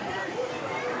dispatch.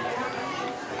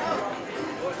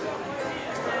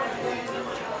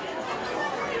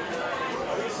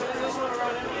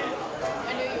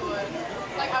 I knew you would.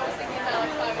 Like, I was thinking that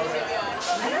like 5 minutes ago.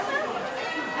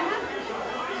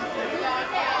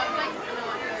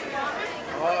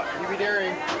 Oh, you be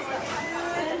daring.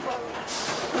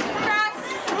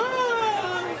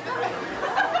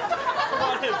 Come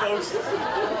on in, folks.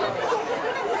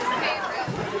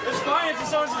 It's fine if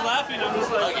someone's just laughing. I'm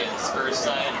just like. Again, spur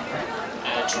side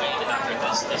add train after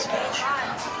this dispatch.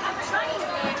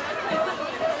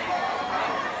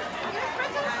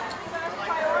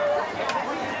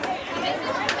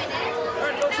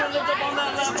 Alright, folks, lift up on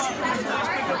that lap.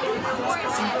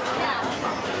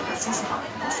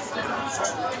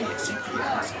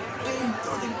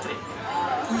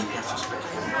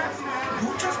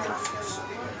 Muchas gracias.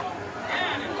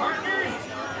 And partners,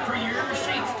 for your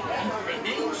safety,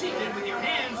 remain seated with your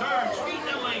hands, arms, feet,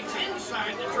 and legs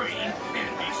inside the train, and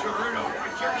be sure to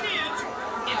watch your kids.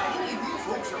 If any of you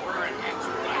folks are wearing hats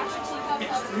or glasses,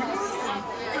 best remove them,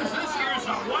 because this here's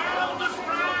the wildest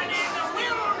ride in the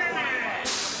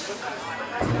wilderness.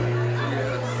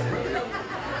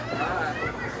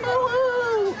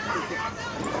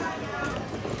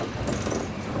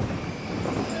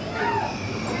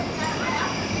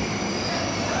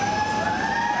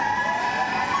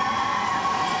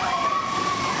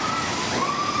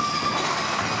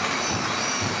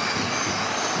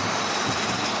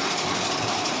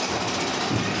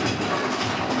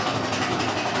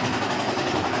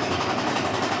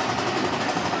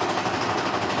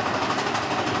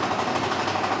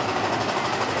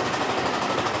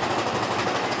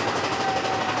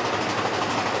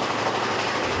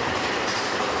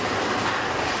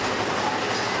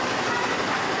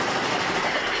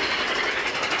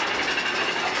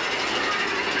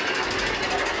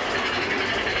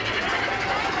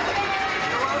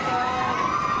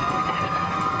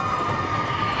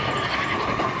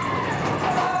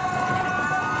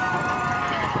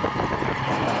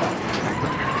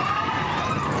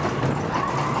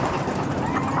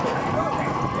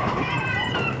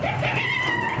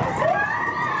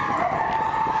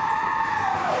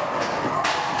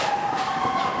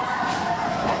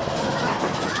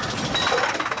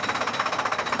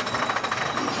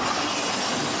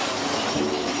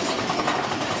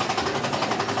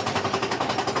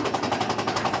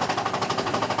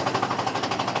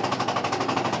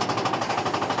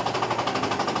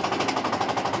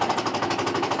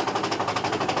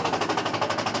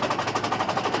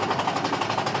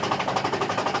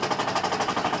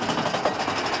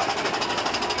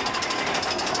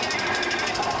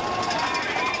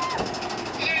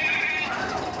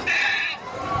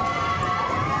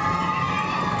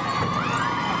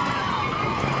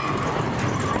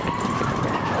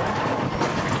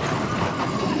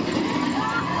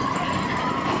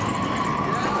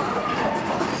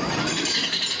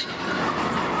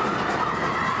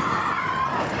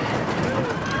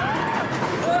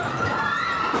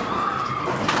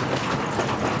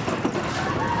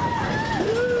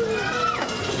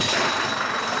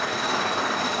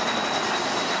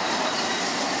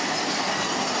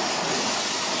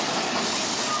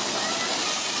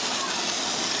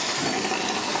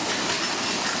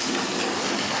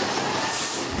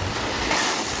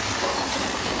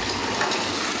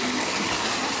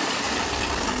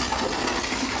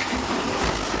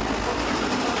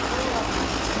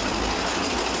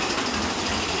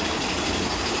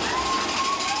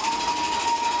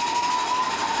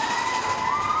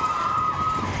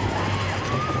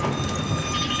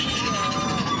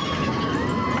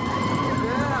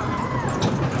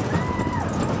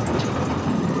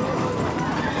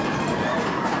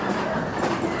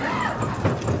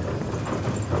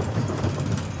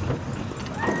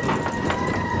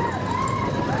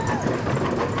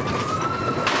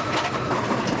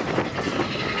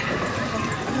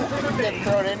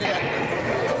 Throw it in yet.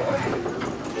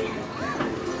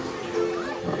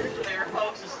 There,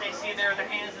 folks, as they see there with their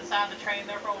hands inside the train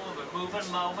there for a little bit,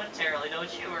 moving momentarily.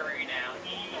 Don't you worry now.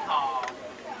 Hee-haw.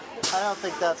 I don't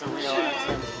think that's a real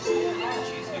accident.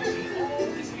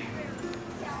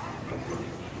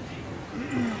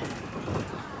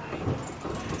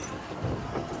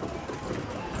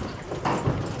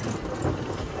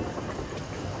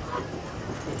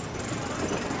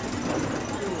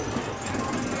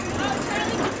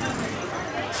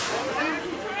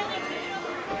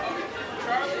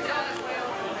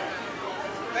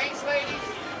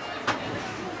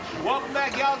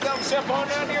 on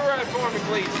down to your right for me,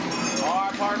 please. All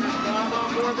right, partners, come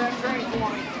on board that train for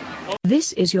me.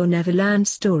 This is your Neverland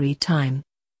story time.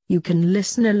 You can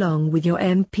listen along with your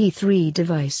MP3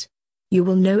 device. You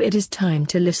will know it is time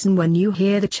to listen when you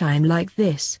hear the chime like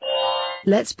this.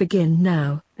 Let's begin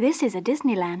now. This is a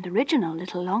Disneyland original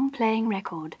little long-playing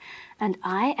record, and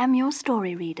I am your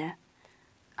story reader.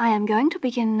 I am going to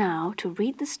begin now to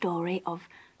read the story of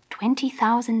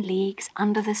 20,000 Leagues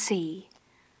Under the Sea.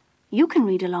 You can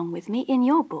read along with me in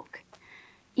your book.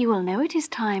 You will know it is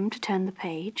time to turn the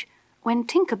page when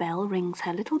Tinker Bell rings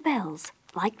her little bells,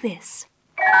 like this.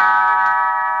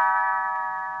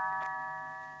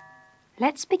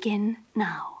 Let's begin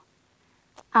now.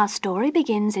 Our story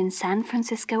begins in San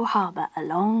Francisco Harbor a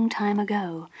long time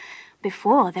ago,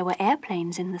 before there were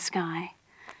airplanes in the sky.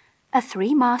 A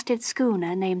three-masted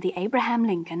schooner named the Abraham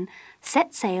Lincoln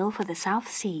set sail for the South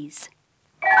Seas.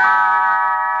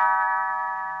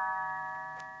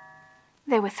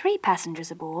 There were 3 passengers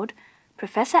aboard,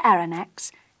 Professor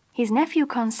Aronnax, his nephew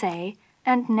Conseil,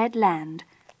 and Ned Land,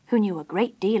 who knew a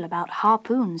great deal about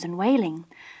harpoons and whaling.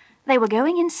 They were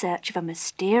going in search of a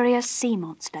mysterious sea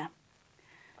monster.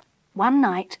 One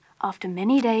night, after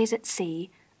many days at sea,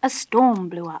 a storm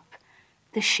blew up.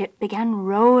 The ship began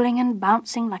rolling and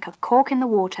bouncing like a cork in the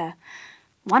water.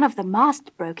 One of the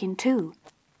masts broke in 2.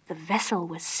 The vessel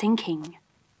was sinking.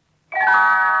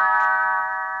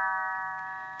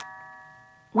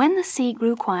 When the sea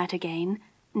grew quiet again,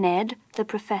 Ned, the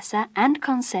professor, and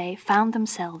Conseil found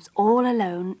themselves all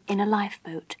alone in a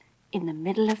lifeboat in the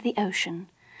middle of the ocean.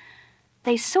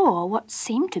 They saw what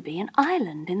seemed to be an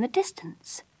island in the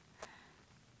distance.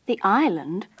 The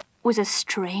island was a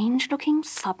strange-looking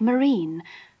submarine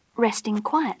resting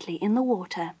quietly in the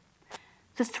water.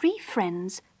 The 3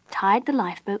 friends tied the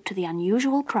lifeboat to the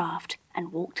unusual craft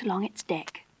and walked along its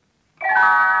deck.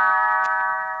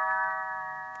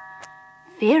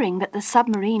 Fearing that the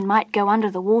submarine might go under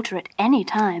the water at any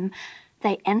time,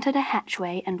 they entered a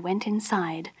hatchway and went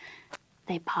inside.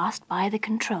 They passed by the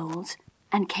controls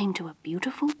and came to a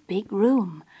beautiful big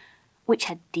room, which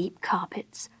had deep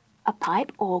carpets, a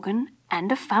pipe organ,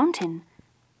 and a fountain.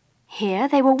 Here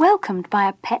they were welcomed by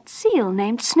a pet seal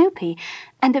named Snoopy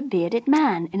and a bearded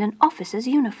man in an officer's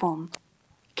uniform,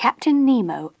 Captain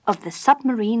Nemo of the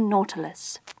submarine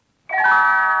Nautilus.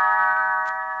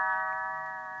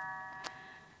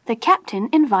 The captain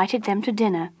invited them to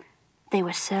dinner. They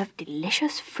were served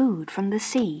delicious food from the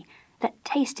sea that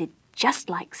tasted just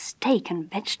like steak and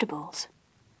vegetables.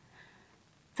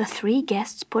 The 3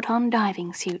 guests put on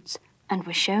diving suits and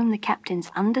were shown the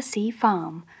captain's undersea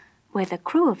farm, where the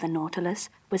crew of the Nautilus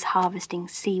was harvesting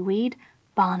seaweed,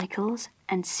 barnacles,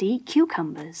 and sea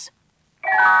cucumbers.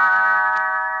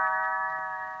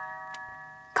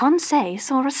 Conseil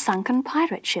saw a sunken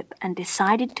pirate ship and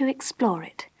decided to explore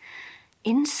it.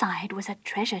 Inside was a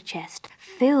treasure chest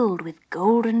filled with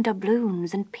golden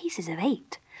doubloons and pieces of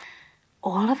 8.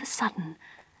 All of a sudden,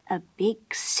 a big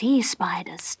sea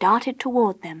spider started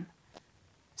toward them.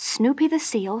 Snoopy the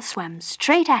seal swam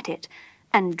straight at it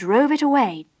and drove it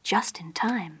away just in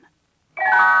time.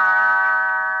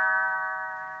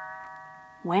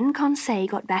 When Conseil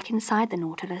got back inside the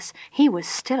Nautilus, he was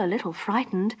still a little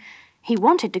frightened. He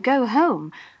wanted to go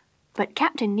home, but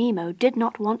Captain Nemo did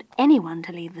not want anyone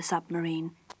to leave the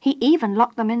submarine. He even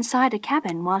locked them inside a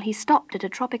cabin while he stopped at a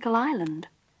tropical island.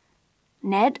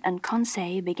 Ned and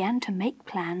Conseil began to make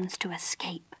plans to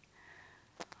escape.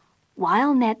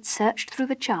 While Ned searched through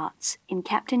the charts in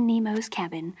Captain Nemo's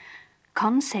cabin,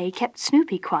 Conseil kept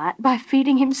Snoopy quiet by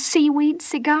feeding him seaweed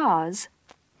cigars.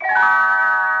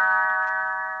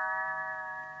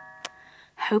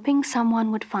 Hoping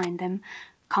someone would find them,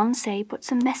 Conseil put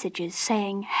some messages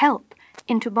saying "help"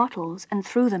 into bottles and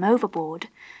threw them overboard.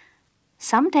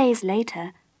 Some days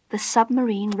later, the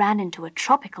submarine ran into a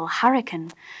tropical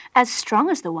hurricane, as strong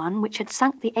as the one which had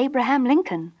sunk the Abraham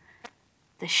Lincoln.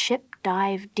 The ship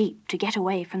dived deep to get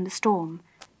away from the storm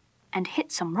and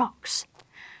hit some rocks.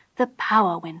 The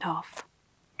power went off.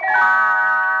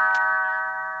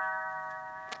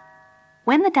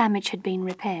 When the damage had been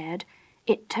repaired,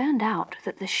 it turned out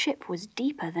that the ship was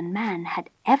deeper than man had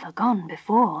ever gone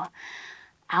before.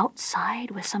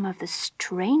 Outside were some of the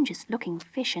strangest-looking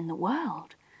fish in the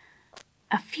world.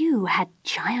 A few had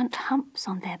giant humps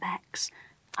on their backs.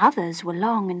 Others were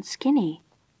long and skinny.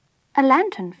 A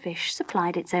lanternfish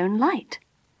supplied its own light.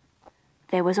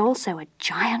 There was also a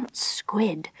giant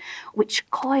squid, which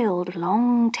coiled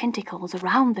long tentacles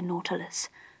around the Nautilus.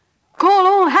 "Call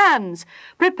all hands!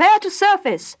 Prepare to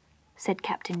surface!" said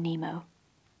Captain Nemo.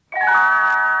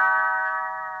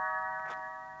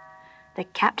 The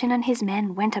captain and his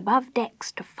men went above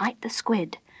decks to fight the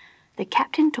squid. The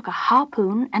captain took a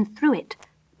harpoon and threw it,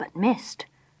 but missed.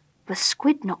 The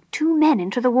squid knocked 2 men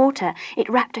into the water. It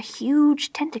wrapped a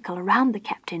huge tentacle around the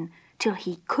captain till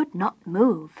he could not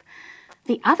move.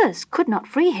 The others could not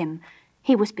free him.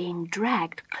 He was being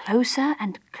dragged closer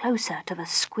and closer to the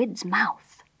squid's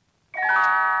mouth.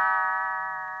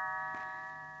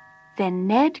 Then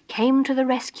Ned came to the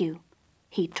rescue.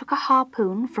 He took a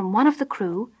harpoon from one of the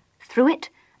crew, threw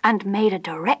it, and made a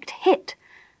direct hit.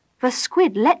 The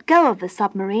squid let go of the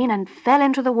submarine and fell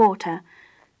into the water.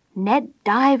 Ned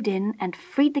dived in and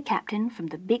freed the captain from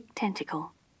the big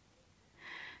tentacle.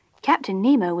 Captain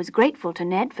Nemo was grateful to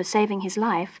Ned for saving his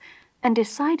life and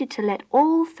decided to let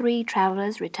all 3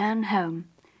 travelers return home.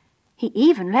 He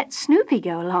even let Snoopy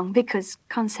go along because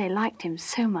Conseil liked him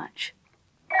so much.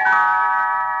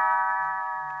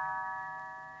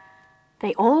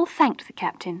 They all thanked the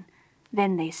captain.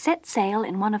 Then they set sail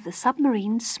in one of the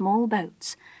submarine's small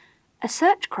boats. A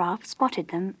search craft spotted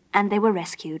them, and they were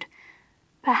rescued.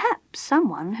 Perhaps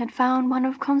someone had found one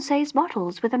of Conseil's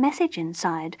bottles with a message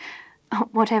inside.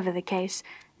 Whatever the case,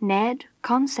 Ned,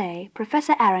 Conseil,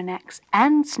 Professor Aronnax,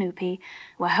 and Snoopy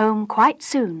were home quite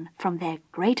soon from their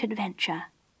great adventure.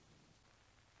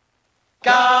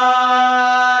 Got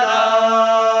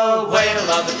a whale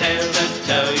of a tale to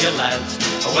tell you, lads,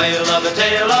 a whale of a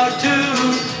tale or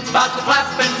two, about the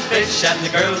flapping fish and the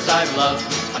girls I love,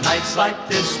 on nights like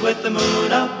this with the moon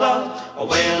above. A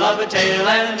whale of a tale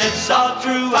and it's all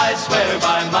true, I swear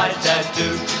by my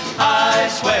tattoo, I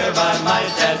swear by my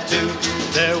tattoo.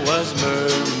 There was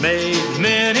Mermaid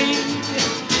Minnie,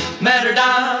 met her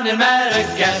down in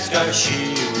Madagascar.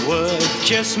 She would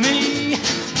kiss me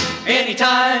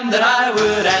anytime that I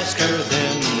would ask her.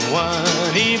 Then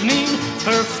one evening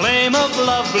her flame of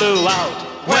love blew out.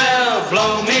 Well,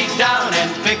 blow me down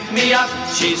and pick me up,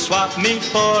 she swapped me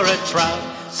for a trout.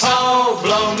 Oh,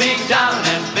 blow me down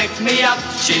and pick me up,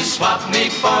 she swapped me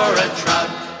for a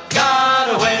trout. Got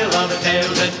a whale of a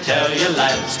tale to tell you,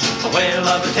 lads, a whale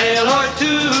of a tale or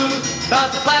two,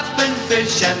 about the flapping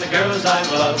fish and the girls I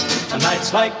love, on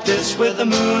nights like this with the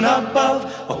moon above.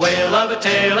 A whale of a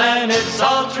tale and it's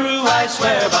all true, I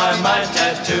swear by my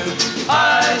tattoo,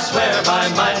 I swear by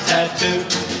my tattoo.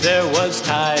 There was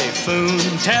Typhoon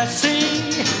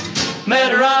Tessie,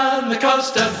 met her on the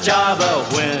coast of Java.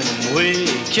 When we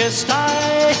kissed,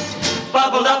 I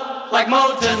bubbled up like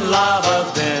molten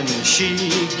lava. Then she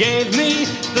gave me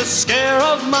the scare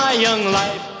of my young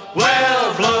life.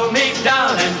 Well, blow me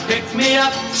down and pick me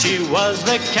up, she was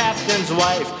the captain's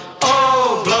wife.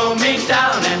 Oh, blow me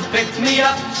down and pick me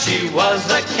up, she was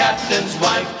the captain's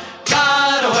wife.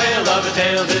 Got a whale of a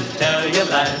tale to tell you,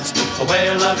 lads, a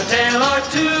whale of a tale or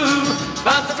two,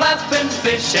 about the flapping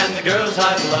fish and the girls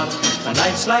I love, on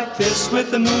nights like this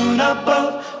with the moon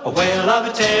above. A whale of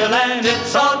a tale and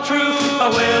it's all true,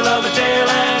 a whale of a tale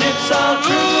and it's all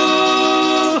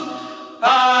true,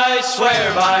 I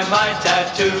swear by my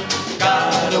tattoo.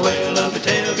 Got a whale of a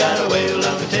tale, got a whale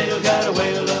of a tale, got a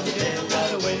whale of a tale,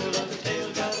 got a whale of a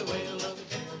tale, got a whale of a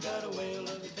tale, got a whale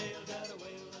of a tale, got a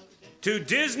whale of a tale. To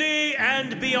Disney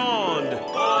and beyond.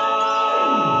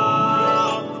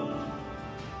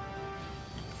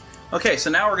 Okay, so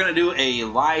now we're going to do a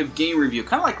live game review,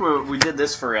 kind of like we did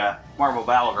this for Marvel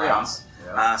Battlegrounds.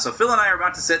 Yeah. So Phil and I are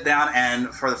about to sit down, and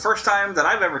for the first time that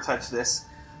I've ever touched this,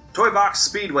 Toy Box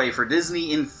Speedway for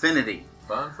Disney Infinity.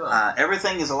 Fun.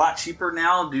 Everything is a lot cheaper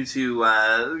now due to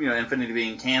Infinity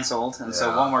being canceled, and so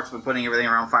Walmart's been putting everything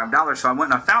around $5. So I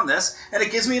went and I found this, and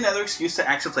it gives me another excuse to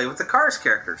actually play with the Cars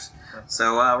characters.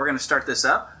 So we're going to start this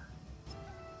up.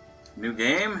 New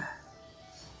game,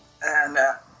 and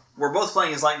we're both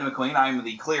playing as Lightning McQueen. I'm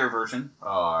the clear version. Oh,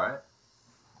 all right.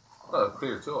 Oh,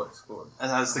 clear choice. Cool.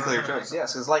 That's the clear choice.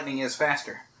 Yes, because Lightning is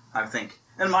faster, I think,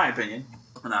 in my opinion.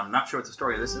 And I'm not sure what the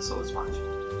story of this is, so let's watch.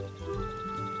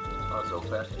 Oh, so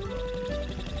fast.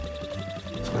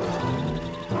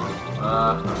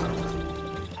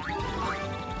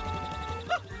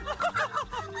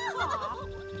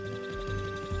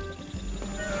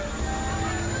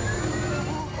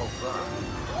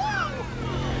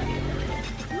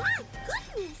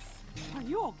 Are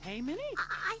you okay, Minnie?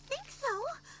 I think so.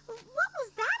 What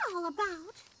was that all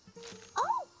about?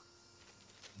 Oh!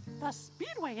 The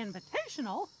Speedway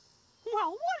Invitational?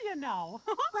 Well, what do you know?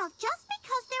 Well, just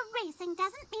because they're racing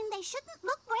doesn't mean they shouldn't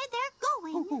look where they're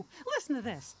going. Ooh, listen to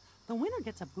this. The winner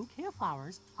gets a bouquet of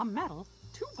flowers, a medal,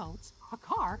 2 boats, a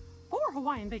car, 4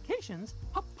 Hawaiian vacations,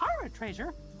 a pirate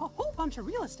treasure, a whole bunch of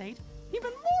real estate,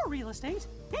 even more real estate,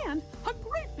 and a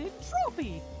great big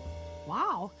trophy.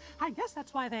 Wow, I guess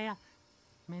that's why they,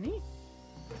 Minnie?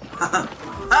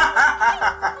 Flowers.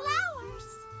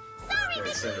 Sorry,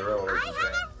 Hey, Cinderella.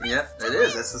 Yep, it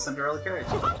is. That's the Cinderella carriage.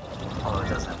 Although it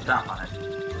doesn't have a top on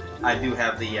it. I do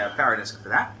have the power disc for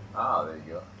that. Oh, there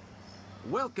you go.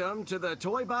 Welcome to the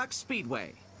Toy Box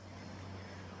Speedway.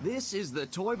 This is the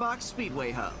Toy Box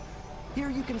Speedway Hub. Here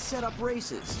you can set up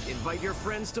races, invite your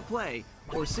friends to play,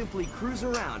 or simply cruise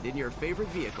around in your favorite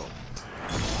vehicle.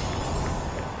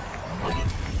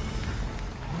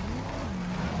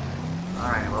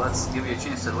 Alright, well, let's give you a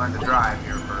chance to learn to drive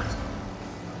here first.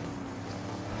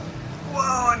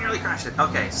 Whoa, I nearly crashed it.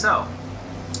 Okay, so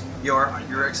your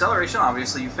acceleration,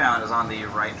 obviously, you found is on the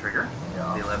right trigger.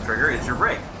 Yeah. The left trigger is your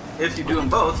brake. If you do them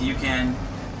both, you can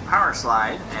power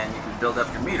slide, and you can build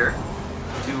up your meter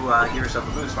to give yourself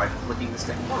a boost by flicking the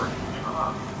stick forward.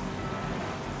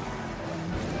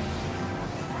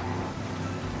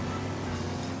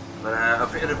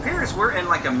 But it appears we're in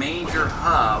like a major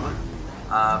hub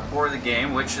for the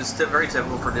game, which is very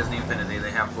typical for Disney Infinity.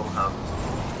 They have little hubs.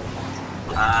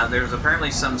 There's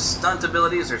apparently some stunt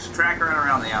abilities. There's a track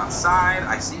around the outside.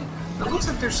 I see. It looks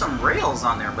like there's some rails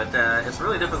on there, but it's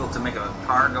really difficult to make a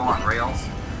car go on rails.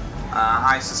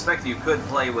 I suspect you could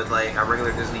play with like a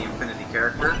regular Disney Infinity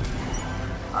character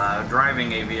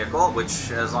driving a vehicle,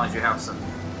 which, as long as you have some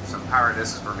power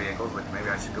discs for vehicles, which maybe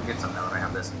I should go get some now that I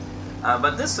have this.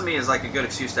 But this to me is like a good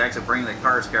excuse to actually bring the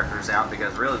Cars characters out,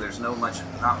 because really there's not much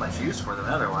use for them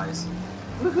otherwise.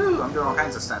 Woohoo! I'm doing all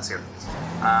kinds of stunts here.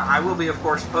 I will be, of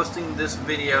course, posting this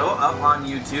video up on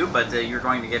YouTube, but you're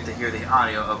going to get to hear the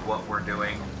audio of what we're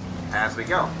doing as we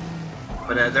go.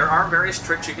 But there are various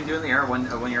tricks you can do in the air when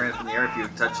you're in the air. If you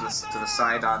touch this to the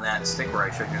side on that stick where I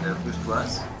showed you the boost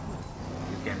was,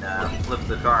 you can flip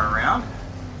the car around.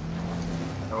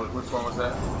 Oh, which one was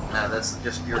that? That's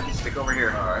just your stick over here.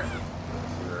 All right.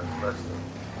 Your left stick.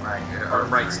 Right, or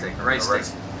right stick. Right stick.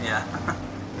 Yeah.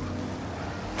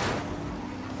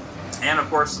 And of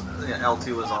course,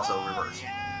 L2 is also reversed.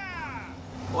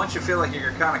 Once you feel like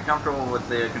you're kind of comfortable with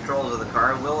the controls of the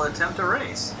car, we'll attempt a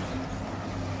race.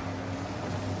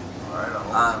 Alright, I'm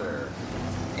almost there.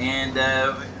 And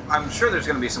I'm sure there's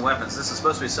going to be some weapons. This is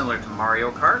supposed to be similar to Mario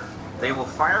Kart. They will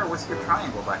fire with your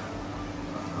triangle button.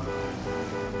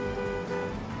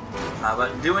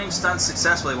 But doing stunts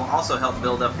successfully will also help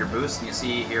build up your boost. And you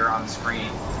see here on the screen,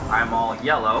 I'm all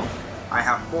yellow. I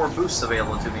have 4 boosts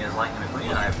available to me as Lightning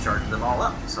McQueen, and I have charged them all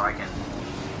up, so I can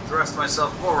thrust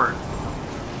myself forward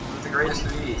with the greatest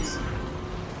of ease.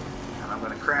 And I'm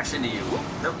going to crash into you. Whoop,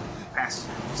 nope, past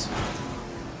you.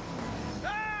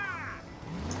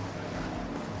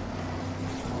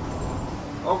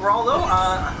 Overall, though,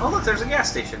 oh look, there's a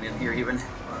gas station in here even.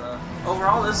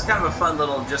 Overall, this is kind of a fun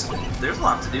little, there's a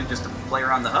lot to do just to play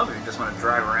around the hub if you just want to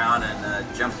drive around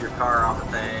and jump your car off of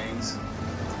things.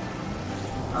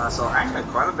 So actually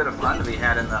quite a bit of fun to be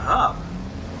had in the hub.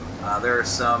 There are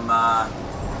some,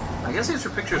 I guess these are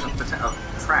pictures of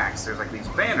tracks. There's like these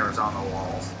banners on the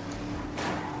walls.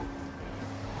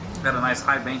 Got a nice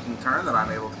high banking turn that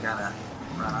I'm able to kind of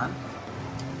run on.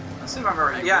 Let's see if I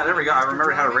remember. Yeah, there we go. I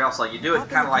remember how to rail slide. You do it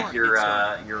kind of like your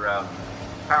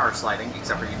power sliding,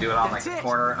 except for you do it on like the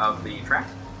corner of the track.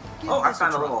 Oh, I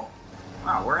found a little.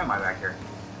 Wow, where am I back here?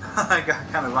 I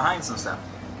got kind of behind some stuff.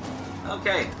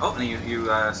 Okay. Oh, and you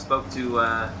spoke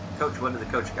to Coach. What did the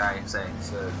coach guy say? He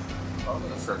said, I'm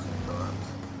going to set some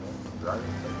driving.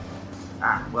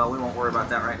 Ah, well, we won't worry about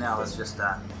that right now. Let's just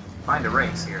find a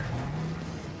race here.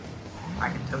 I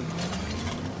can tell you.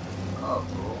 Oh,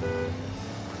 cool.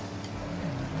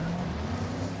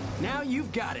 Now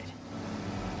you've got it.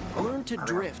 Learn to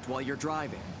drift while you're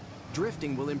driving.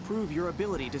 Drifting will improve your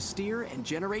ability to steer and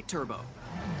generate turbo.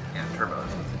 Yeah, turbo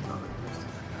is what they call it.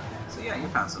 So yeah, you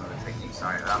found some of the techniques.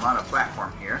 Alright, I'm on a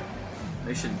platform here.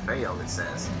 Mission failed, it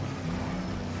says.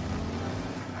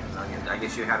 I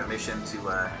guess you had a mission to,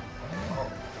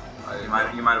 you might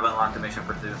have unlocked a mission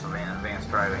for doing some advanced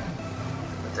driving.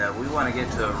 But we want to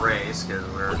get to a race, because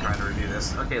we're trying to review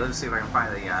this. Okay, let's see if I can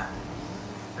find the,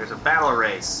 there's a battle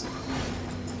race.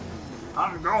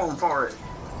 I'm going for it.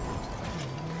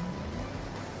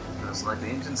 Select the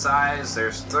engine size.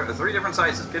 There's 3 different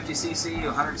sizes: 50cc,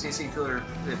 100cc,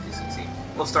 250cc.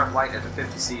 We'll start light at the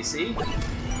 50cc.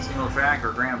 Single track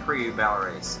or Grand Prix battle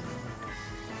race.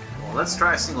 Well, let's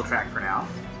try a single track for now.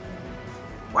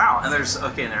 Wow, and there's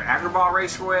Agrabah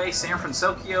Raceway, San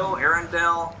Francisco,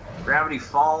 Arundel, Gravity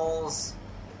Falls,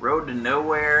 Road to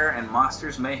Nowhere, and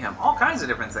Monsters Mayhem. All kinds of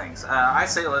different things. I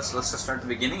say let's just start at the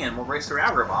beginning and we'll race through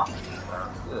Agrabah.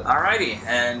 Alrighty,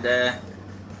 and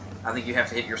I think you have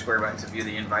to hit your square button to view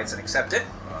the invites and accept it.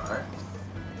 Alright.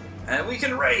 And we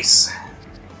can race!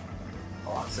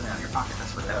 Hold on, sit down in your pocket,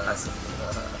 that's what that does.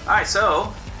 Alright,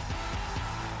 so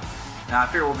Now, I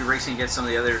fear we'll be racing against some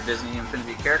of the other Disney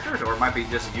Infinity characters, or it might be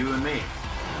just you and me.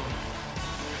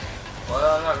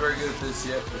 Well, I'm not very good at this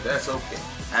yet, but that's okay.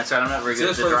 That's right, I'm not very good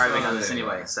at the driving on this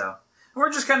anyway, so...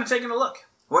 We're just kind of taking a look.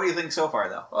 What do you think so far,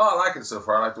 though? Well, I like it so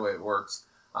far. I like the way it works.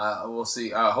 We'll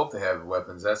see. I hope they have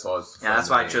weapons. That's always fun. Yeah, that's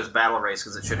why I chose Battle Race,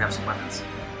 because it should have some weapons.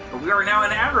 But we are now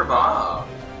in Agrabah.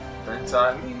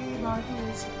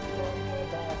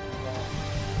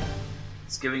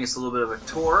 It's giving us a little bit of a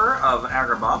tour of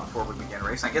Agrabah before we begin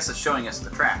racing. I guess it's showing us the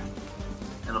track.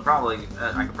 It'll probably...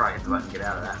 I could probably hit the button and get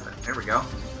out of that, but here we go.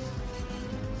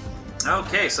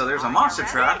 Okay, so there's a monster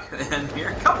truck, and here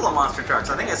a couple of monster trucks.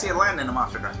 I think I see it landing in a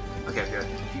monster truck. Okay, good.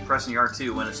 Keep pressing your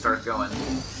R2 when it starts going.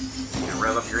 You can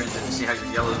rev up your engine and see how your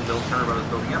yellow build turbo is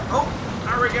building up. Oh,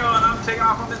 there we go, and I'm taking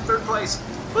off. I'm in third place.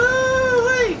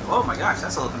 Woo-wee! Oh my gosh,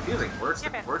 that's a little confusing. Where's the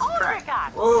track?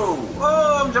 Whoa!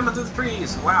 Whoa! I'm jumping through the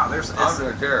trees. Wow, I'm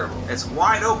doing terrible. It's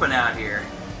wide open out here,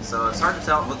 so it's hard to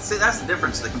tell. Well, see, that's the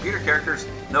difference. The computer characters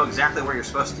know exactly where you're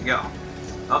supposed to go.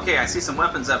 Okay, I see some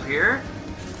weapons up here.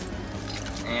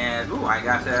 And, ooh, I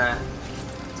got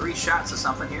 3 shots of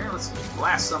something here. Let's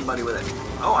blast somebody with it.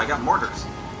 Oh, I got mortars.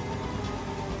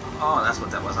 Oh, that's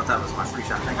what that was. I thought it was my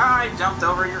 3-shot thing. I jumped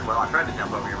over your... Well, I tried to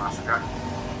jump over your monster truck.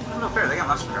 No fair, they got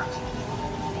monster trucks.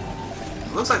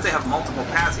 It looks like they have multiple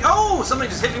paths. Oh, somebody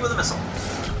just hit me with a missile.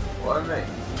 What did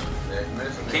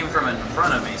It came from in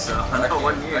front of me, so I know it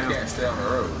wasn't you. I can't stay on the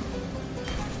road.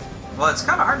 Well, it's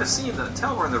kind of hard to see to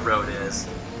tell where the road is.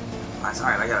 That's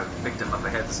alright, I got a victim up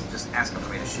ahead that's just asking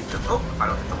for me to shoot them. Oh, if I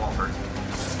don't hit the wall first.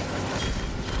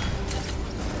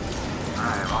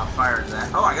 Alright, well, I fired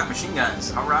that. Oh, I got machine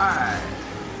guns. Alright.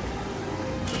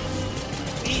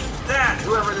 Eat that,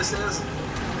 whoever this is.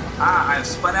 I've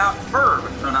spun out Ferb.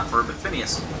 No, not Ferb, but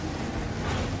Phineas.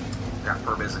 God,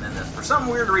 Ferb isn't in this. For some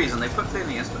weird reason, they put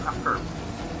Phineas, but not Ferb.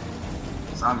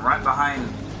 So I'm right behind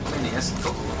Phineas.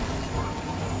 Oh.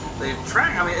 The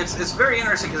track, I mean, it's very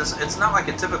interesting because it's not like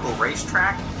a typical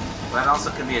racetrack. That also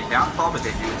could be a downfall, but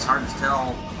it's hard to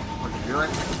tell what you're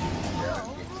doing.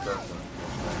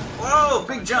 Whoa,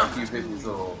 big jump! You hit these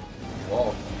little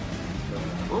walls.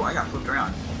 Oh, I got flipped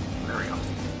around. There we go.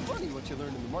 Funny what you learn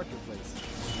in the marketplace.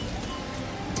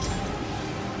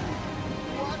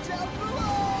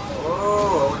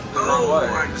 Whoa,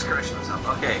 I just crashed myself.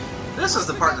 Okay. This is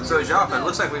the part that throws you off. It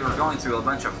looks like we were going through a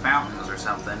bunch of fountains or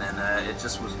something, and it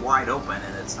just was wide open,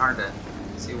 and it's hard to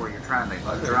see where you're trying to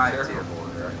drive to. I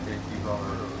can't keep on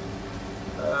the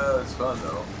road. It's fun,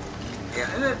 though.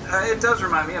 Yeah, and it does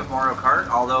remind me of Mario Kart,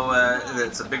 although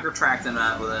it's a bigger track than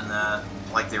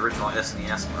like the original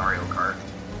SNES Mario Kart.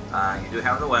 You do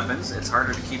have the weapons. It's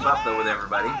harder to keep up, though, with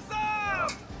everybody.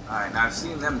 Alright, now I've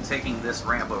seen them taking this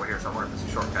ramp over here, so I wonder if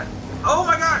it's a shortcut. Oh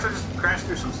my gosh, I just crashed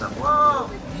through some stuff. Whoa!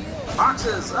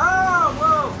 Boxes! Oh,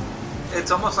 whoa!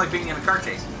 It's almost like being in a car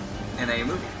chase in a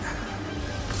movie.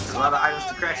 There's a lot of items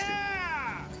to crash through.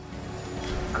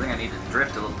 I think I need to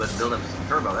drift a little bit, build up some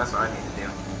turbo. That's what I need to do.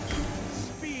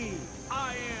 Speed!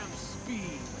 I am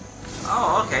speed!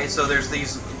 Oh, okay, so there's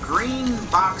these green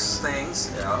box things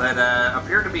that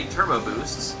appear to be turbo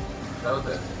boosts. That was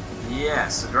it.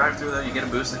 Yes, so drive through them, you get a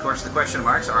boost. Of course, the question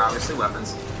marks are obviously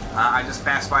weapons. I just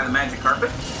passed by the magic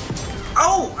carpet.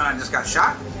 Oh! And I just got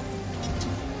shot.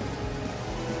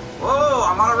 Whoa,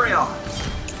 I'm on a rail.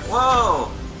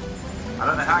 Whoa! I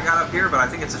don't know how I got up here, but I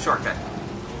think it's a shortcut.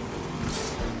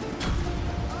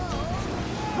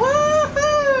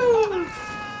 Woohoo!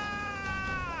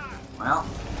 Well.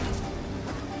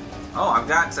 Oh, I've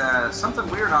got something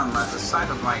weird on the side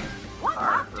of my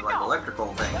car. Like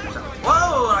electrical thing or something.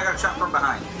 Whoa! And I got shot from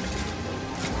behind.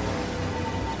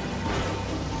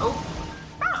 Oh!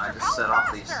 I just set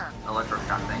off these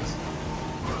electroshock things.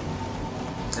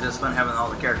 It is fun having all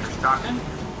the characters talking.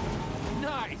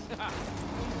 Nice.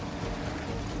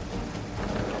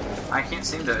 I can't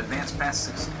seem to advance past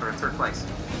 6th or 3rd place.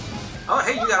 Oh,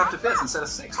 hey, you got up to 5th instead of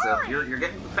 6th, so you're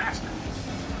getting faster.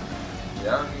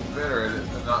 Yeah, I'm getting better at it.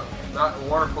 Not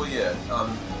wonderful yet.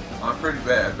 I'm pretty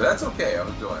bad, but that's okay. I'm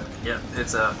enjoying it. Yeah,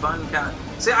 it's a fun kind of...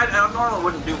 See, I normally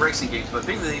wouldn't do racing games, but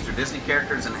being that these are Disney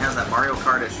characters and it has that Mario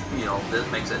Kart-ish feel, this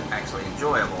makes it actually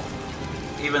enjoyable.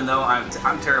 Even though I'm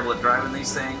terrible at driving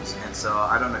these things, and so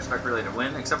I don't expect really to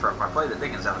win, except for if I play the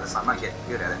dickens out of this, I might get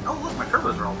good at it. Oh, look, my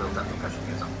turbos are all built up. I should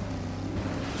use them.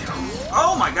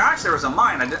 Oh my gosh, there was a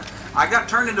mine. I got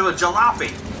turned into a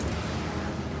jalopy.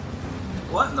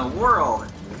 What in the world?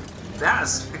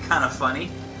 That's kind of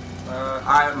funny.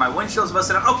 My windshield's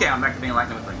busted up. Okay, I'm back to being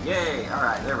Lightning McQueen. Yay!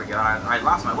 Alright, there we go. I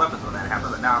lost my weapons when that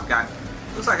happened, but now I've got...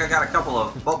 Looks like I got a couple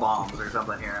of bull bombs or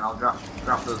something here, and I'll drop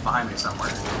those behind me somewhere.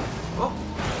 Oh!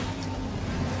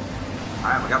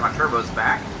 Alright, we got my turbos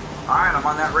back. Alright, I'm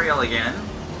on that rail again.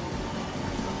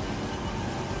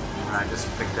 And I just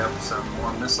picked up some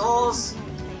more missiles.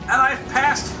 And I've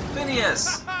passed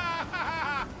Phineas!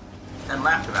 And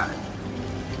laughed about it.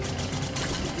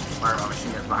 Fire my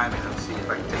machine gun's behind me, though. See if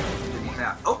I can take Phineas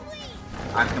out. Oh!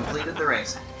 I've completed the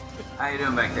race. How you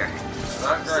doing back there?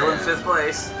 Still in 5th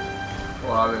place.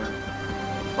 Well, I've been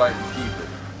fighting to keep it.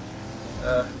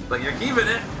 But you're keeping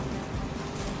it.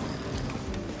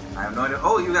 I have no idea.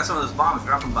 Oh, you got some of those bombs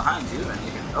dropping behind you, and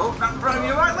you can. Oh, not in front of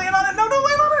you. Land on it. No,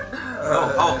 land on it.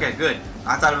 Oh, okay, good.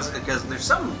 I thought it was because there's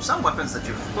some weapons that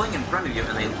you fling in front of you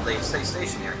and they stay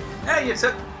stationary. Hey, you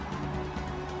took.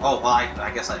 Oh, well,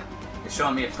 I guess it's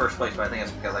showing me at first place, but I think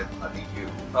it's because I beat you.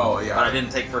 Oh yeah. But I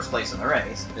didn't take first place in the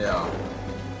race. Yeah.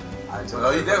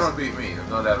 Well, you definitely beat me. There's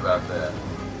no doubt about that.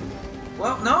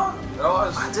 Well, no.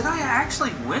 No, did I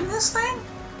actually win this thing?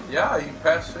 Yeah, you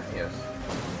passed Phineas.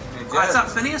 I thought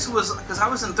Phineas was because I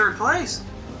was in 3rd place.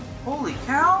 Holy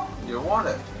cow! You won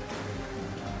it.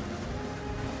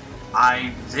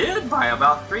 I did by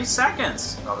about 3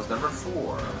 seconds. I was number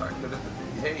 4. I could have.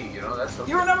 Hey, you know that's. Okay.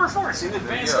 You were number 4, so you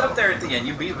advanced up there at the end.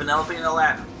 You beat Vanellope and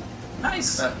Aladdin.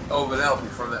 Nice. Vanellope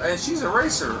from the, and she's a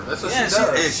racer. That's what she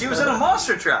does. She was in a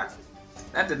monster truck.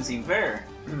 That didn't seem fair.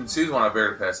 She's one I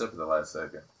barely passed up at the last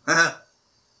second.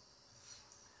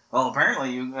 Well,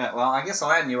 apparently you. Well, I guess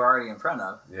Aladdin you were already in front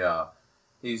of. Yeah,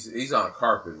 he's on a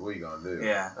carpet. What are you gonna do?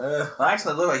 Yeah. Well,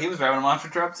 actually, it looked like he was driving a monster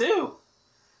truck too.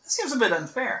 That seems a bit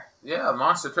unfair. Yeah,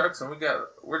 monster trucks, and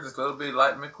we're just a little bit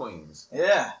like McQueens.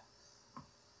 Yeah.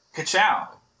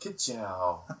 Ka-chow.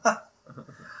 Ka-chow.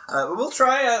 We'll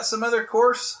try some other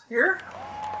course here.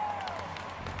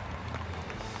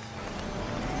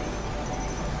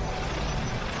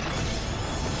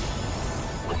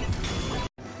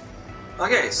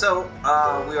 Okay, so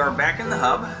we are back in the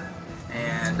hub,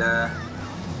 and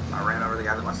I ran over the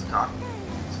guy that wants to talk.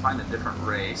 Let's find a different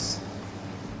race.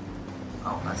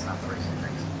 Oh, that's not the racing things.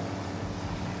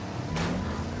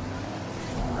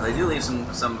 They do leave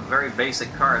some very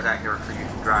basic cars out here for you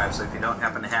to drive, so if you don't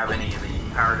happen to have any of the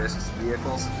Power Discs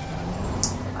vehicles,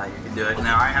 you can do it.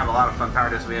 Now, I have a lot of fun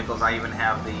Power Disc vehicles. I even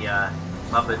have the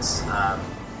Muppets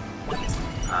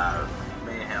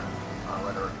Mayhem,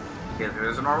 whatever. Okay,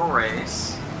 there's a normal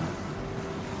race.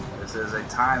 This is a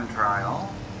time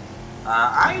trial.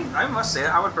 I must say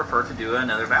I would prefer to do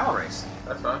another battle race.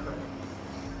 That's fine.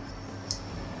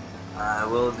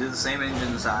 We'll do the same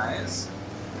engine size.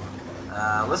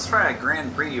 Let's try a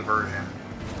Grand Prix version.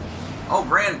 Oh,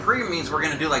 Grand Prix means we're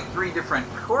going to do like 3 different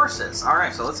courses.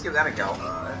 Alright, so let's give that a go.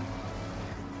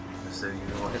 So you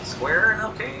will hit square and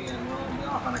okay, and we'll be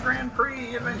off on a Grand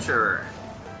Prix adventure.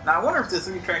 Now, I wonder if the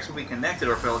 3 tracks will be connected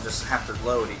or if it'll just have to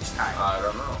load each time. I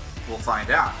don't know. We'll find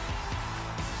out.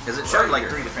 Because it showed like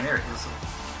 3 different areas.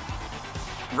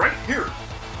 Right here!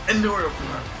 And nowhere open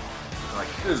up. Like,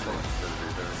 here's one.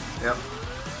 Yep.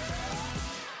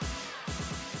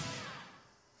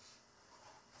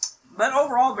 But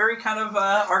overall, very kind of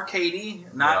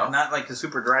arcadey, not like a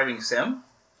super driving sim.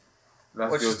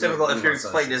 Which is typical if you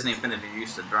play Disney Infinity, you're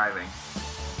used to driving.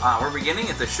 We're beginning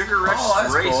at the Sugar Rush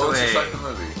Raceway. Cool. It's just like the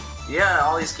movie. Yeah,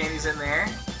 all these candies in there.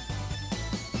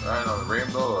 Right on the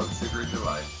rainbow of Sugar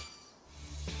Delight.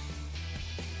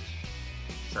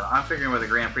 So I'm figuring with the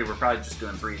Grand Prix, we're probably just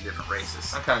doing 3 different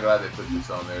races. I'm kind of glad they put this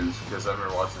on there, just because I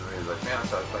remember watching the movie, like, man, I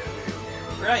thought I was playing a video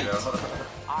game. Right. You know?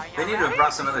 They need to have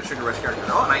brought some other Sugar Rush characters.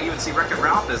 Oh, and I even see Wreck-It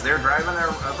Ralph as they're driving their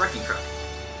wrecking truck.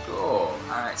 Cool.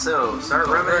 Alright, so start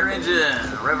revving your engine.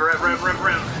 Rev.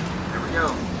 There we go.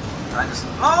 I just.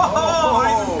 Oh!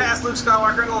 I even passed Luke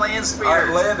Skywalker in the land speeder. I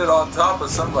landed on top of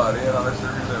somebody, and I'm not sure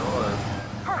who that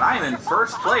was. I am in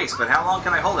first place, but how long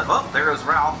can I hold it? Oh, there goes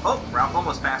Ralph. Oh, Ralph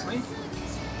almost passed me.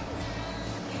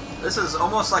 This is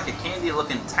almost like a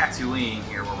candy-looking Tatooine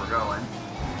here where we're going.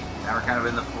 Now we're kind of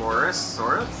in the forest,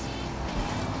 sort of.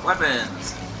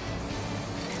 Weapons!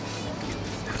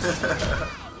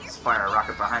 Let's fire a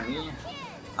rocket behind me.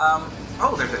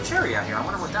 Oh, there's a cherry out here. I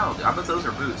wonder what that'll do. I bet those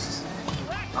are boosts.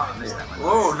 Oh, I missed that one.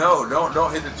 Whoa, no,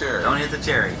 don't hit the cherry. Don't hit the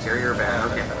cherry. Cherry are bad.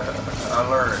 Okay. I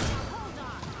learned.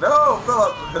 No,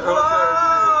 Philip!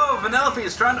 Whoa! Vanellope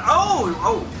is trying to...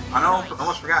 Oh! I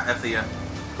almost forgot. If the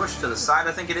push to the side,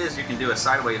 I think it is, you can do a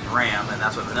sideways ram, and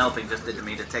that's what Vanellope just did to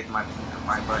me to take my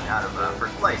butt out of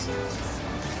first place.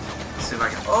 Let's see if I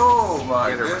can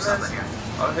get her with something here.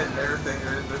 I'm hitting everything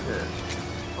there is to hit.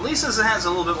 Lisa's has a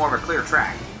little bit more of a clear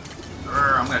track.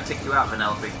 I'm going to take you out,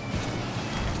 Vanellope.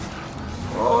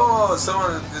 Oh,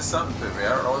 someone did something to me. I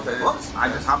don't know what that is. Whoops, I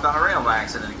just hopped on a rail by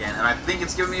accident again, and I think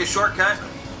it's giving me a shortcut.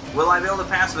 Will I be able to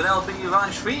pass Vanellope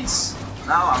Yvonne Schweitz?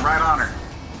 No, I'm right on her.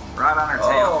 Right on her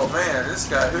tail. Oh man, this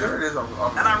guy, whoever it is, I'm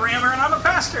and I ram her and I'm a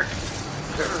bastard.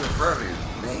 Whoever's in front of me is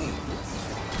mean.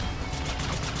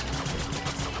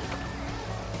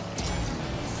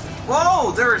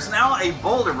 Whoa! There is now a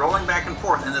boulder rolling back and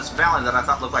forth in this valley that I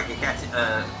thought looked like a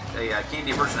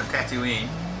candy version of Tatooine.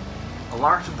 A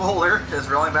large boulder is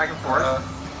rolling back and forth.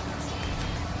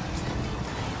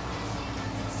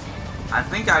 I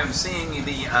think I'm seeing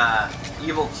the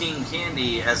evil King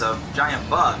Candy as a giant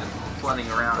bug floating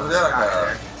around in the sky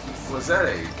there. Was that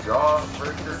a jaw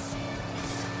breaker?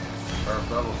 Or a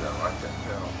bubble gum? I couldn't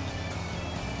tell.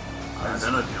 I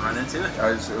don't know if you run into it.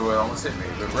 It almost hit me.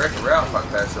 But Wreck-It Ralph, I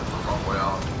passed up a long way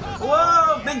on.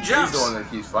 Whoa! Big jumps! He's the one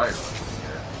that keeps fighting.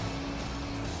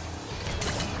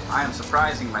 I am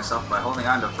surprising myself by holding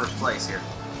on to first place here.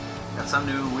 Got some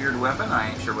new weird weapon.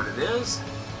 I ain't sure what it is.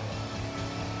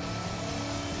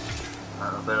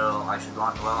 But I should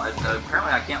launch. Well,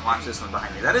 apparently I can't launch this one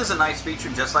behind me. That is a nice feature,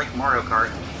 just like Mario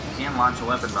Kart. You can launch a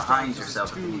weapon behind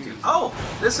yourself if you need to. Oh,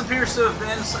 this appears to have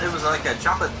been. It was like a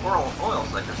chocolate oil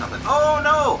slick or something. Oh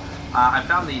no! I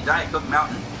found the Diet Coke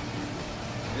Mountain.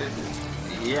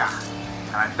 Yeah,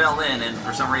 and I fell in, and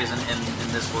for some reason in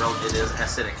this world it is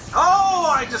acidic.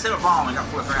 Oh! I just hit a bomb and got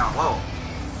flipped around. Whoa!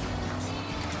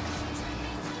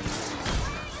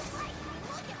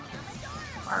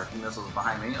 Fire missiles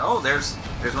behind me. Oh, there's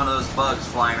one of those bugs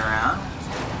flying around.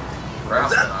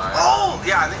 Oh,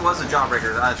 yeah, I think it was a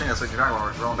jawbreaker. I think that's what you're talking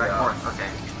about. We're rolling back and forth. Okay.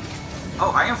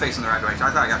 Oh, I am facing the right direction.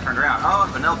 I thought I got turned around. Oh,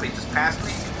 and Penelope just passed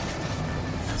me.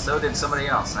 And so did somebody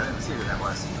else. I didn't see who that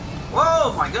was.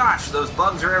 Whoa, my gosh, those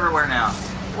bugs are everywhere now.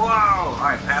 Whoa! All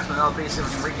right, pass Penelope, see if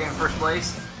we can regain first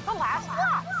place. The last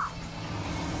lap.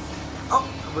 Oh,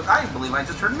 I believe I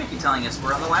just heard Mickey telling us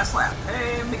we're on the last lap.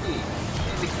 Hey, Mickey.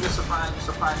 Hey, Mickey, you're so fine. You're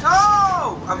so fine.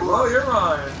 No! I blew up. You're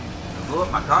mine. I blew up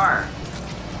my car.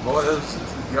 Boy, those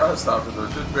gun stoppers were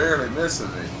just barely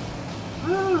missing me.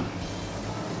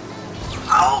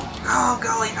 Oh,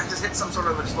 golly, I just hit some sort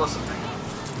of explosive thing.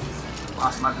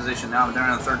 Lost my position. Now I'm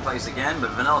down in third place again, but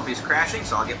Vanellope's crashing,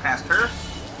 so I'll get past her.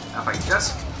 Now if I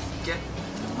just get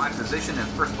my position in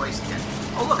first place again.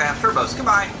 Oh, look, I have turbos.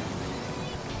 Goodbye.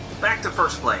 Back to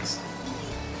first place.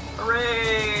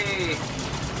 Hooray!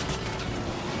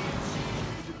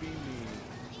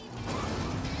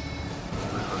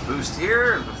 Boost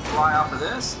here, fly off of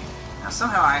this. Now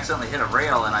somehow I accidentally hit a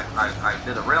rail and I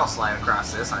did a rail slide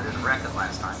across this. I didn't wreck it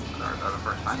last time, or the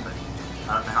first time, but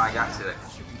I don't know how I got to it.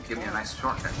 Give me a nice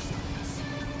shortcut.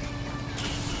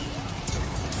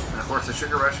 And of course the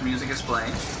Sugar Rush music is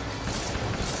playing.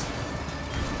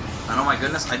 And oh my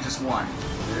goodness, I just won.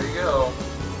 There you go.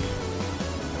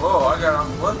 Whoa, I got on,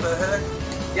 what the heck?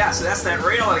 Yeah, so that's that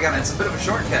rail I got. It's a bit of a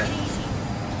shortcut.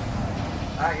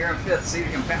 Alright, you're in fifth. See if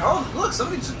you can pass. Oh, look,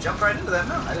 somebody just jumped right into that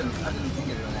mountain. I didn't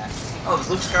think of doing that. Oh, it's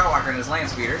Luke Skywalker and his land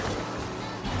speeder.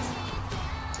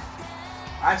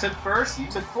 I took first, you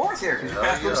took fourth here because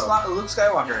you passed Luke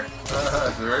Skywalker.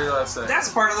 The very last thing.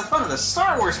 That's part of the fun of this.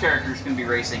 Star Wars characters can be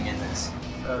racing in this.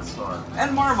 That's fun.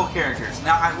 And Marvel characters.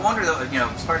 Now, I wonder though,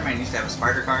 Spider-Man used to have a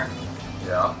spider car.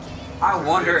 Yeah. I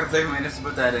wonder if they managed to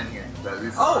put that in here. That'd be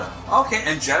fun. Oh, okay.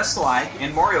 And just like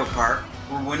in Mario Kart,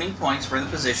 we're winning points for the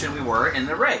position we were in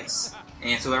the race.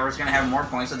 And so whoever's going to have more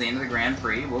points at the end of the Grand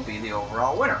Prix will be the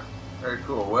overall winner. Very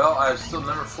cool. Well, I'm still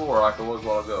number 4 like I was a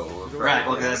while ago. Right,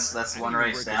 well, that's one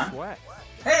race down.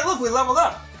 Hey, look, we leveled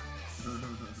up!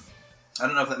 I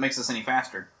don't know if that makes us any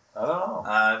faster. I don't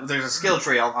know. There's a skill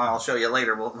tree I'll show you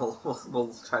later.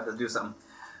 We'll try to do something.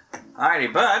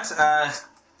 Alrighty, but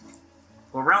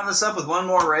we'll round this up with one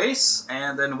more race,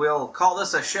 and then we'll call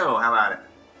this a show. How about it?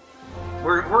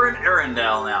 We're in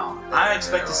Arendelle now. I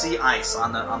expect to see ice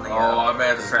on the I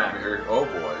imagine it's track. gonna be here. Oh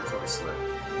boy, it's gonna slip.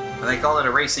 And they call it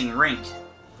a racing rink.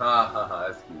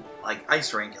 That's cute. Like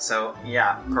ice rink. So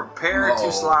yeah, prepare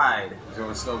to slide.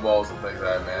 Doing snowballs and things like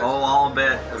that, man. Oh, I'll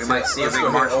bet we might see a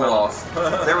big marshmallow.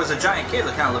 There There was a giant cave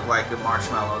that kind of looked like a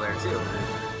marshmallow there too.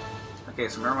 Okay,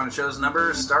 so remember when it shows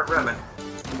numbers, start revving.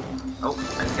 Oh,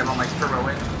 I didn't get all my turbo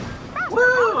in. Woo!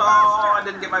 Oh, I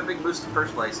didn't get my big boost in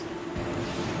first place.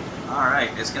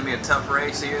 Alright, it's going to be a tough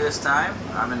race here this time.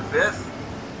 I'm in 5th.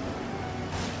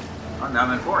 Oh, now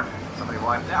I'm in 4th. Somebody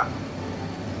wiped out.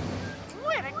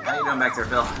 How you doing back there,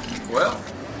 Phil? Well,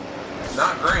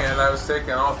 not grand. I was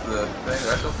taking off the thing.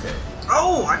 That's okay.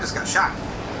 Oh, I just got shot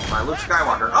by Luke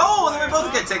Skywalker. Oh, and then we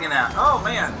both get taken out. Oh,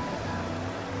 man.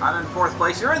 I'm in 4th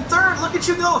place. You're in 3rd. Look at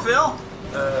you go, Phil.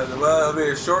 Well, it'll be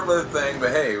a short-lived thing,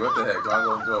 but hey, what the heck?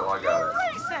 I'll go do it. I got it.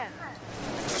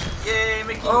 Yay,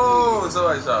 Mickey. Oh,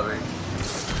 somebody saw me.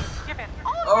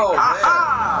 Oh, man.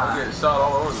 I'm getting shot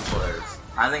all over the place.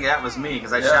 I think that was me,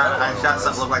 because I shot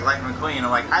something that looked like Lightning McQueen.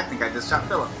 I'm like, I think I just shot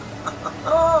Philip.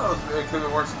 Oh, it could have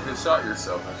been worse if you just shot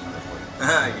yourself.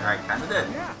 I kind of did.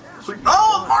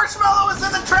 Oh, Marshmallow is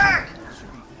in the track!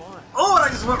 Oh, and I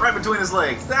just went right between his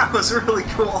legs. That was really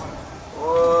cool.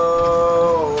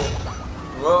 Whoa.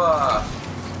 Whoa.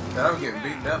 And I'm getting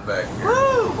beaten up back here.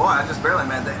 Woo! Boy, I just barely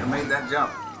made that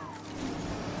jump.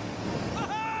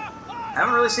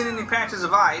 Haven't really seen any patches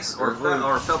of ice or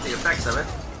felt the effects of it.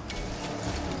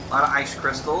 A lot of ice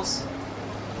crystals.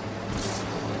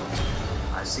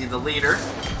 I see the leader.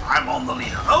 I'm on the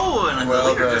leader. Oh, and the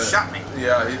leader just shot me.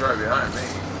 Yeah, he's right behind me.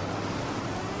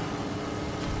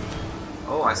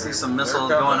 Oh, I see some missiles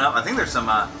going up. I think there's some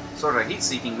sort of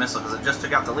heat-seeking missile because it just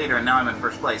took out the leader and now I'm in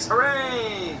first place.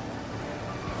 Hooray!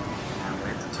 And we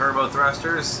hit the turbo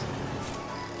thrusters.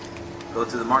 Go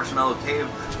through the Marshmallow Cave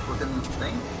looking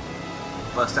thing.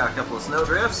 Bust out a couple of snow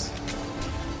drifts.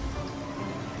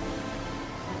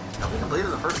 Have we completed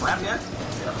the first lap yet?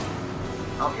 Yeah.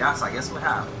 Oh, yes, I guess we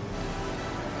have.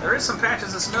 There is some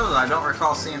patches of snow that I don't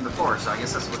recall seeing before, so I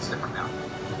guess that's what's different now.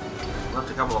 Left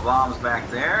a couple of bombs back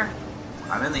there.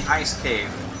 I'm in the ice cave.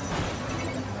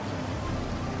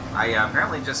 I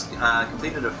apparently just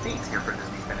completed a feat here for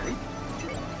Disney Infinity.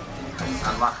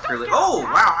 Unlocked purely. Oh,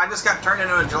 wow, I just got turned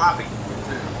into a jalopy.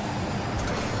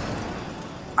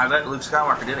 I bet Luke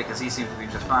Skywalker did it because he seemed to be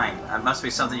just fine. It must be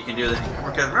something you can do.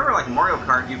 Because remember, like Mario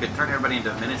Kart, you could turn everybody into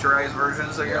miniaturized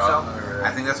versions of yourself?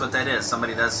 I think that's what that is.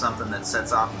 Somebody does something that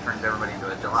sets off and turns everybody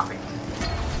into a jalopy.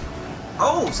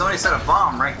 Oh, somebody set a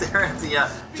bomb right there at the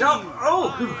jump.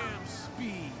 Oh!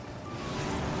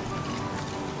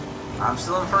 I'm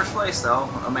still in first place, though,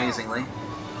 amazingly.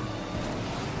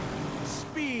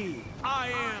 Speed. I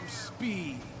am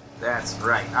speed. That's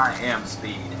right. I am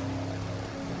speed.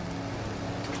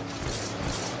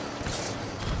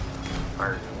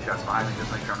 Fire shots behind me,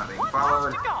 just make sure I'm not being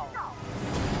followed.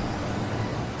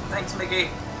 Thanks, Mickey.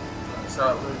 I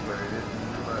saw it look, but it didn't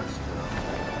do much.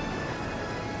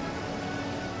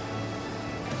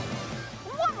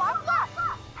 One lap left.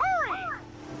 Hurry!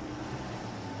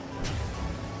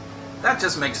 That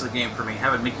just makes the game for me,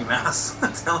 having Mickey Mouse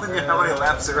telling you how many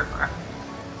laps there are.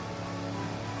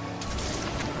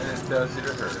 And it tells you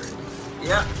to hurry.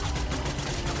 Yep.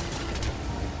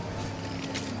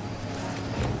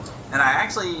 And I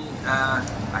actually,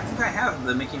 I think I have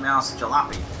the Mickey Mouse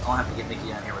jalopy. I'll have to get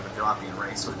Mickey out here with a jalopy and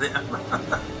race with him.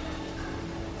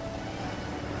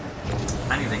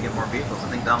 I need to get more vehicles. I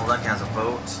think Donald Duck has a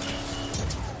boat.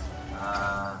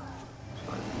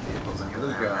 Vehicles in here.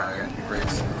 Blue guy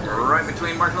racing. Right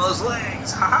between Marshmallow's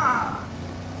legs. Ha ha!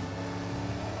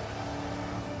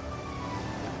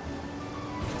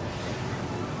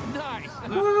 Nice.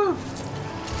 Woo!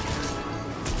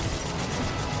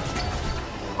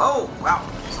 Oh, wow.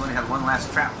 Somebody had one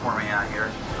last trap for me out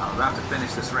here. I'm about to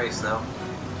finish this race, though.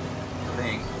 I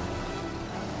think.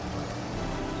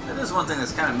 That is one thing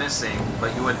that's kind of missing,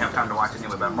 but you wouldn't have time to watch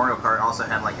anyway. But Mario Kart also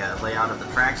had like a layout of the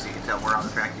track so you could tell where on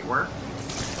the track you were.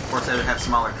 Of course, they would have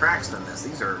smaller tracks than this.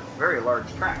 These are very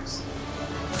large tracks.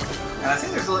 And I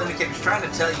think there's little indicators trying to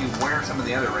tell you where some of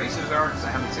the other races are, because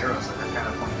I have these arrows that are kind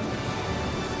of pointing.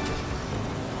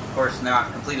 Of course, now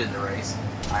I've completed the race.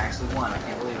 I actually won. I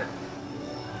can't believe it.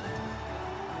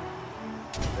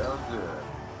 That was good.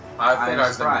 I think I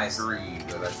was number 3,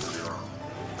 but I could be wrong.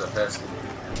 The best.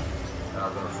 I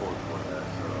was on the 4th one that.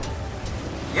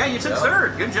 So. Yeah, you took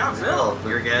 3rd. Good job, Phil.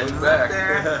 You're getting back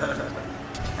there.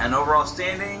 And overall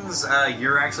standings,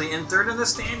 you're actually in 3rd in the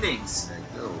standings. There you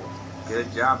go.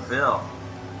 Good job, Phil.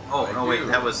 Oh, no, wait,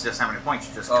 that was just how many points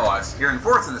you just got. Oh, I see. You're in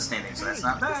 4th in the standings, so that's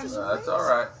not bad. That's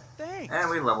alright. And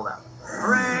we leveled out.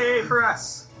 Hooray for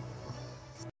us!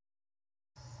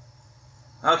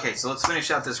 Okay, so let's finish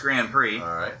out this Grand Prix.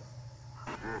 Alright.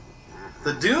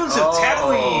 The Dunes of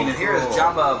Tatooine, and here is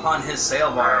Jabba upon his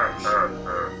sail barge.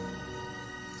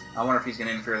 I wonder if he's going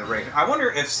to interfere with the race. I wonder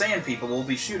if sand people will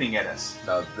be shooting at us.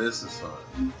 Now this is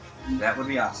fun. That would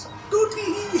be awesome.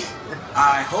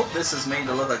 I hope this is made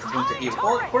to look like the Boonta Eve.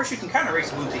 Well, of course, you can kind of race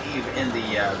Boonta Eve in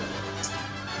the,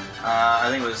 I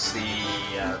think it was the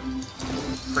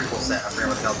prequel set. I forget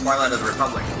what it's called. Twilight of the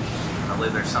Republic. I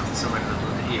believe there's something similar to the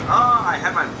Boonta Eve. Oh, I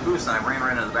had my boost and I ran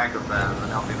right into the back of the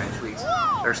Penelope Van Tweets.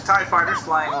 There's TIE fighters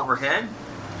flying overhead.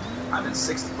 I'm in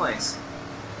 6th place.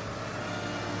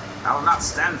 I will not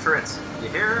stand for it. You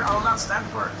hear? I will not stand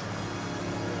for it.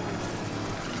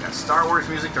 Got Star Wars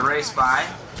music to race by.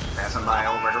 Passing by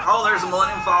over. Oh, there's a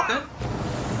Millennium Falcon.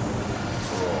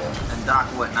 And Doc,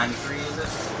 what, 93 is it?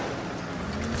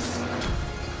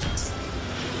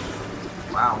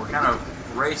 Wow, we're kind of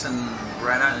racing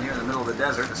right out in here in the middle of the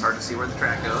desert. It's hard to see where the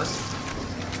track goes.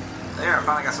 There, I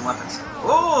finally got some weapons.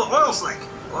 Oh, oil slick!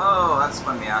 Whoa, that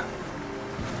spun me out.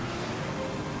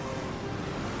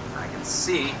 I can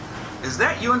see. Is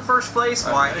that you in first place?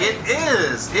 Why, it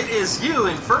is! It is you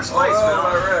in first place, Phil.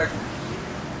 I wrecked.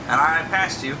 And I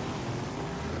passed you.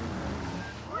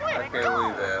 I can't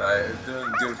believe that. I'm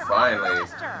doing good finally.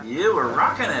 You were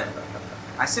rocking it.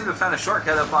 I seem to have found a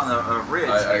shortcut up on the ridge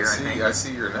here, I think. I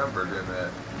see your number doing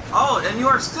that. Oh, and you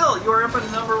are up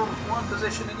in number 1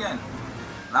 position again.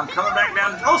 And I'm coming back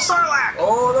down. Oh, Sarlacc!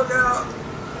 Oh, look out!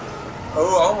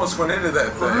 Oh, I almost went into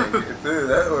that thing. Dude,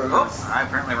 that was... Oh, I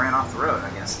apparently ran off the road, I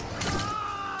guess.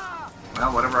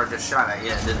 Well, whatever I just shot at,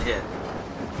 it didn't hit.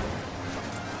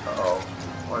 Uh-oh.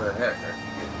 What the heck? I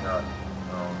keep getting shot.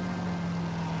 Oh.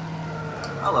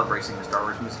 I love racing the Star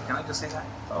Wars music. Can I just say that?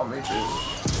 Oh, me too.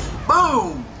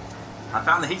 Boom! I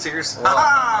found the heat seekers. Well,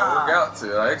 I work out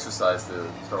to it. I exercise to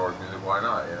Star Wars music. Why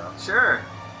not, you know? Sure.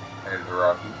 And to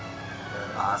Rocky.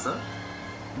 Yeah. Awesome.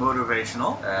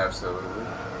 Motivational. Absolutely.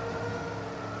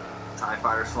 TIE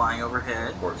fighters flying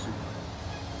overhead. Of course.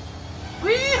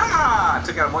 Wee-haw!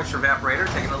 Took out a moisture evaporator,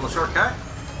 taking a little shortcut.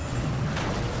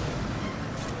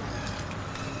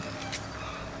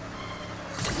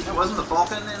 There wasn't the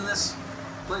Falcon in this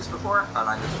place before? Thought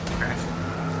I just crashed it.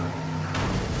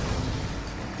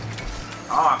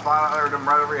 Oh, I fired him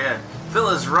right over your head. Phil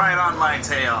is right on my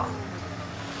tail.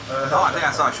 Oh, I think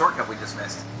I saw a shortcut we just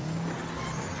missed.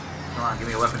 Come on, give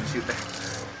me a weapon to shoot back.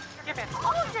 Give it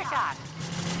all you got.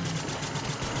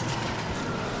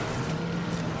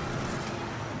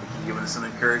 Giving us some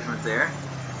encouragement there.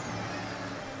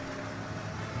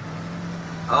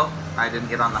 Oh, I didn't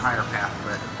get on the higher path,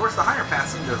 but of course the higher path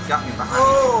seemed to have got me behind me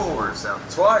before, so.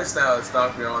 Twice now it's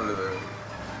knocked me onto the...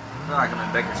 I feel like I'm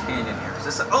in Baker's Canyon here. Is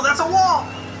this a... Oh, that's a wall!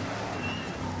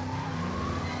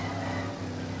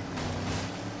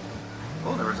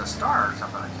 Oh, there was a star or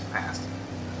something I just passed.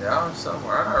 Yeah, I'm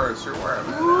somewhere. I'm not really sure where I'm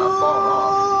at. I'm falling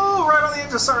off. Oh, right on the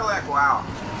edge of Sarlacc. Wow.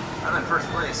 I'm in first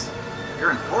place.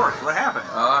 You're in fourth. What happened?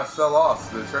 I fell off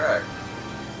the track.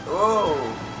 Oh.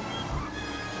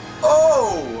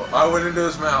 Oh! I went into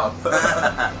his mouth.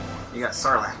 You got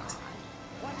Sarlacc.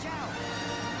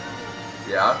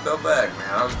 Yeah, I fell back, man.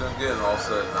 I was doing good, and all of a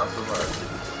sudden, not so much.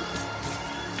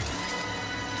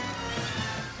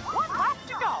 One lap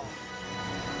to go.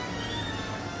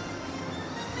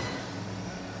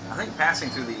 I think passing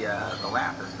through the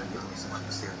lap has been giving me some luck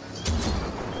this year.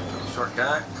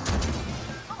 Shortcut.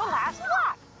 The last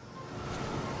lap.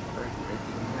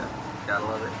 Yeah, gotta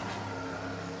love it.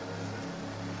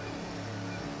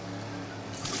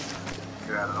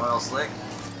 You're out an oil slick.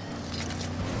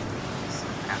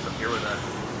 Path up here with a...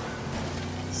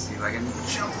 Let's see if I can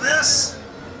jump this!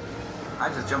 I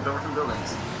just jumped over some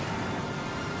buildings.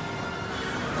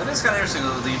 It is kind of interesting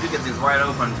though, you do get these wide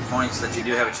open points that you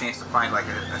do have a chance to find like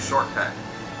a shortcut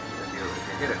if you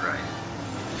hit it right.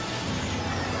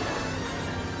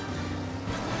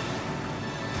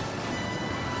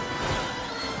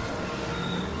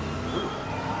 Ooh,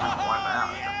 I'm wiping out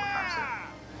a couple of times here.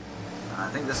 I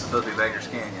think this is supposed to be Baker's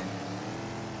Canyon.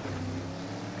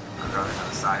 I'm driving on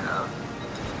the side of.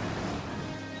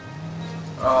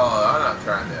 Oh, I'm not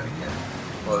trying that again.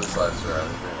 Well, this last try,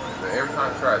 but every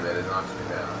time I try that, it knocks me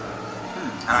down.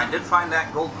 And I did find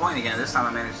that gold coin again. This time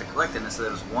I managed to collect it, and it said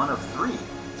it was 1 of 3.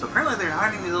 So apparently they're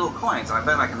hiding these little coins, and I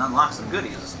bet I can unlock some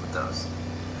goodies with those.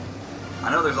 I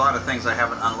know there's a lot of things I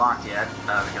haven't unlocked yet,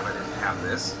 because I didn't have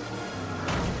this.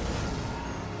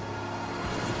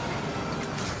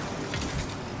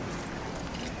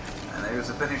 And there's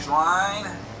the finish line.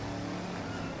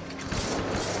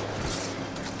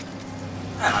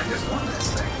 And I just won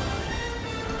this thing.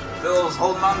 Phil's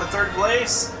holding on to 3rd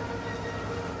place.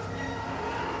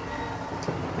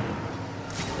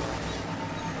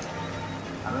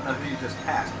 I don't know who you just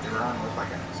passed, but they were on with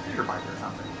like a speeder bike or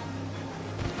something.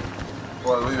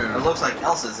 Well, it looks like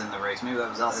Elsa's in the race. Maybe that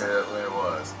was Elsa. Yeah, it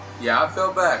was. Yeah, I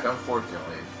fell back,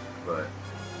 unfortunately, but...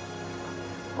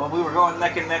 Well, we were going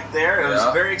neck and neck there. It was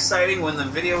very exciting when the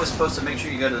video was supposed to make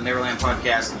sure you go to the Neverland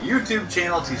Podcast YouTube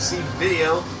channel to see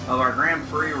video of our Grand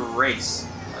Prix race.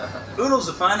 Oodles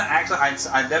of fun. Actually,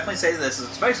 I'd definitely say this,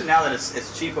 especially now that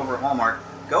it's cheap over at Walmart.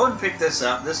 Go and pick this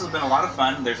up. This has been a lot of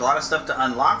fun. There's a lot of stuff to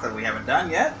unlock that we haven't done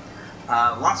yet.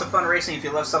 Lots of fun racing. If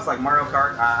you love stuff like Mario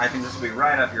Kart, I think this will be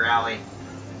right up your alley.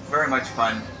 Very much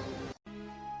fun.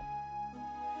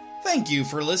 Thank you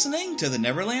for listening to the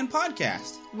Neverland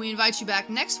Podcast. We invite you back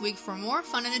next week for more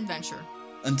fun and adventure.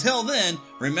 Until then,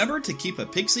 remember to keep a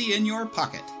pixie in your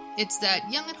pocket. It's that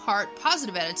young at heart,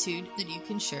 positive attitude that you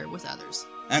can share with others.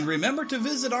 And remember to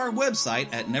visit our website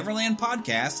at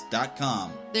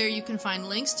neverlandpodcast.com. There you can find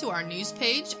links to our news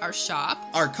page, our shop,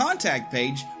 our contact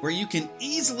page, where you can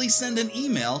easily send an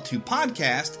email to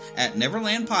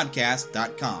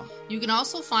podcast@neverlandpodcast.com. You can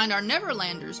also find our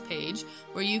Neverlanders page,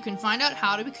 where you can find out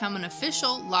how to become an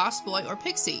official Lost Boy or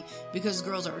Pixie, because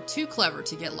girls are too clever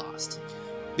to get lost.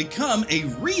 Become a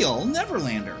real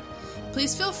Neverlander.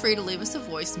 Please feel free to leave us a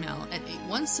voicemail at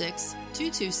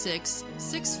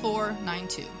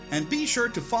 816-226-6492. And be sure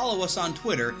to follow us on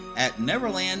Twitter at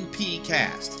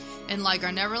NeverlandPcast. And like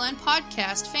our Neverland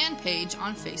Podcast fan page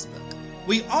on Facebook.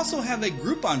 We also have a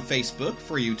group on Facebook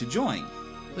for you to join.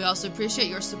 We also appreciate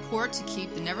your support to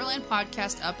keep the Neverland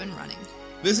Podcast up and running.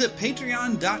 Visit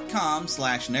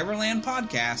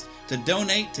patreon.com/NeverlandPodcast to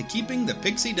donate to keeping the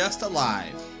pixie dust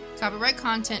alive. Copyright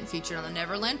content featured on the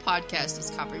Neverland Podcast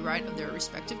is copyright of their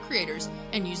respective creators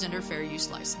and used under fair use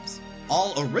license.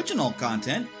 All original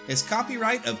content is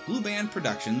copyright of Blue Band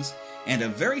Productions, and a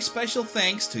very special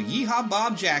thanks to Yeehaw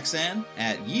Bob Jackson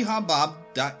at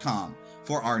yeehawbob.com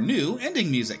for our new ending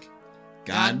music.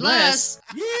 God bless!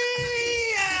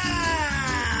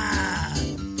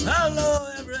 Hello,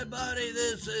 everybody.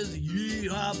 This is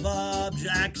Yeehaw Bob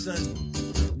Jackson.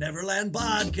 Neverland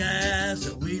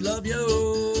Podcast, we love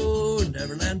you.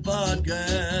 Neverland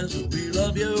Podcast, we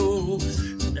love you.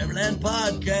 Neverland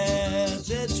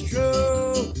Podcast, it's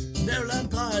true.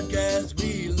 Neverland Podcast,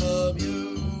 we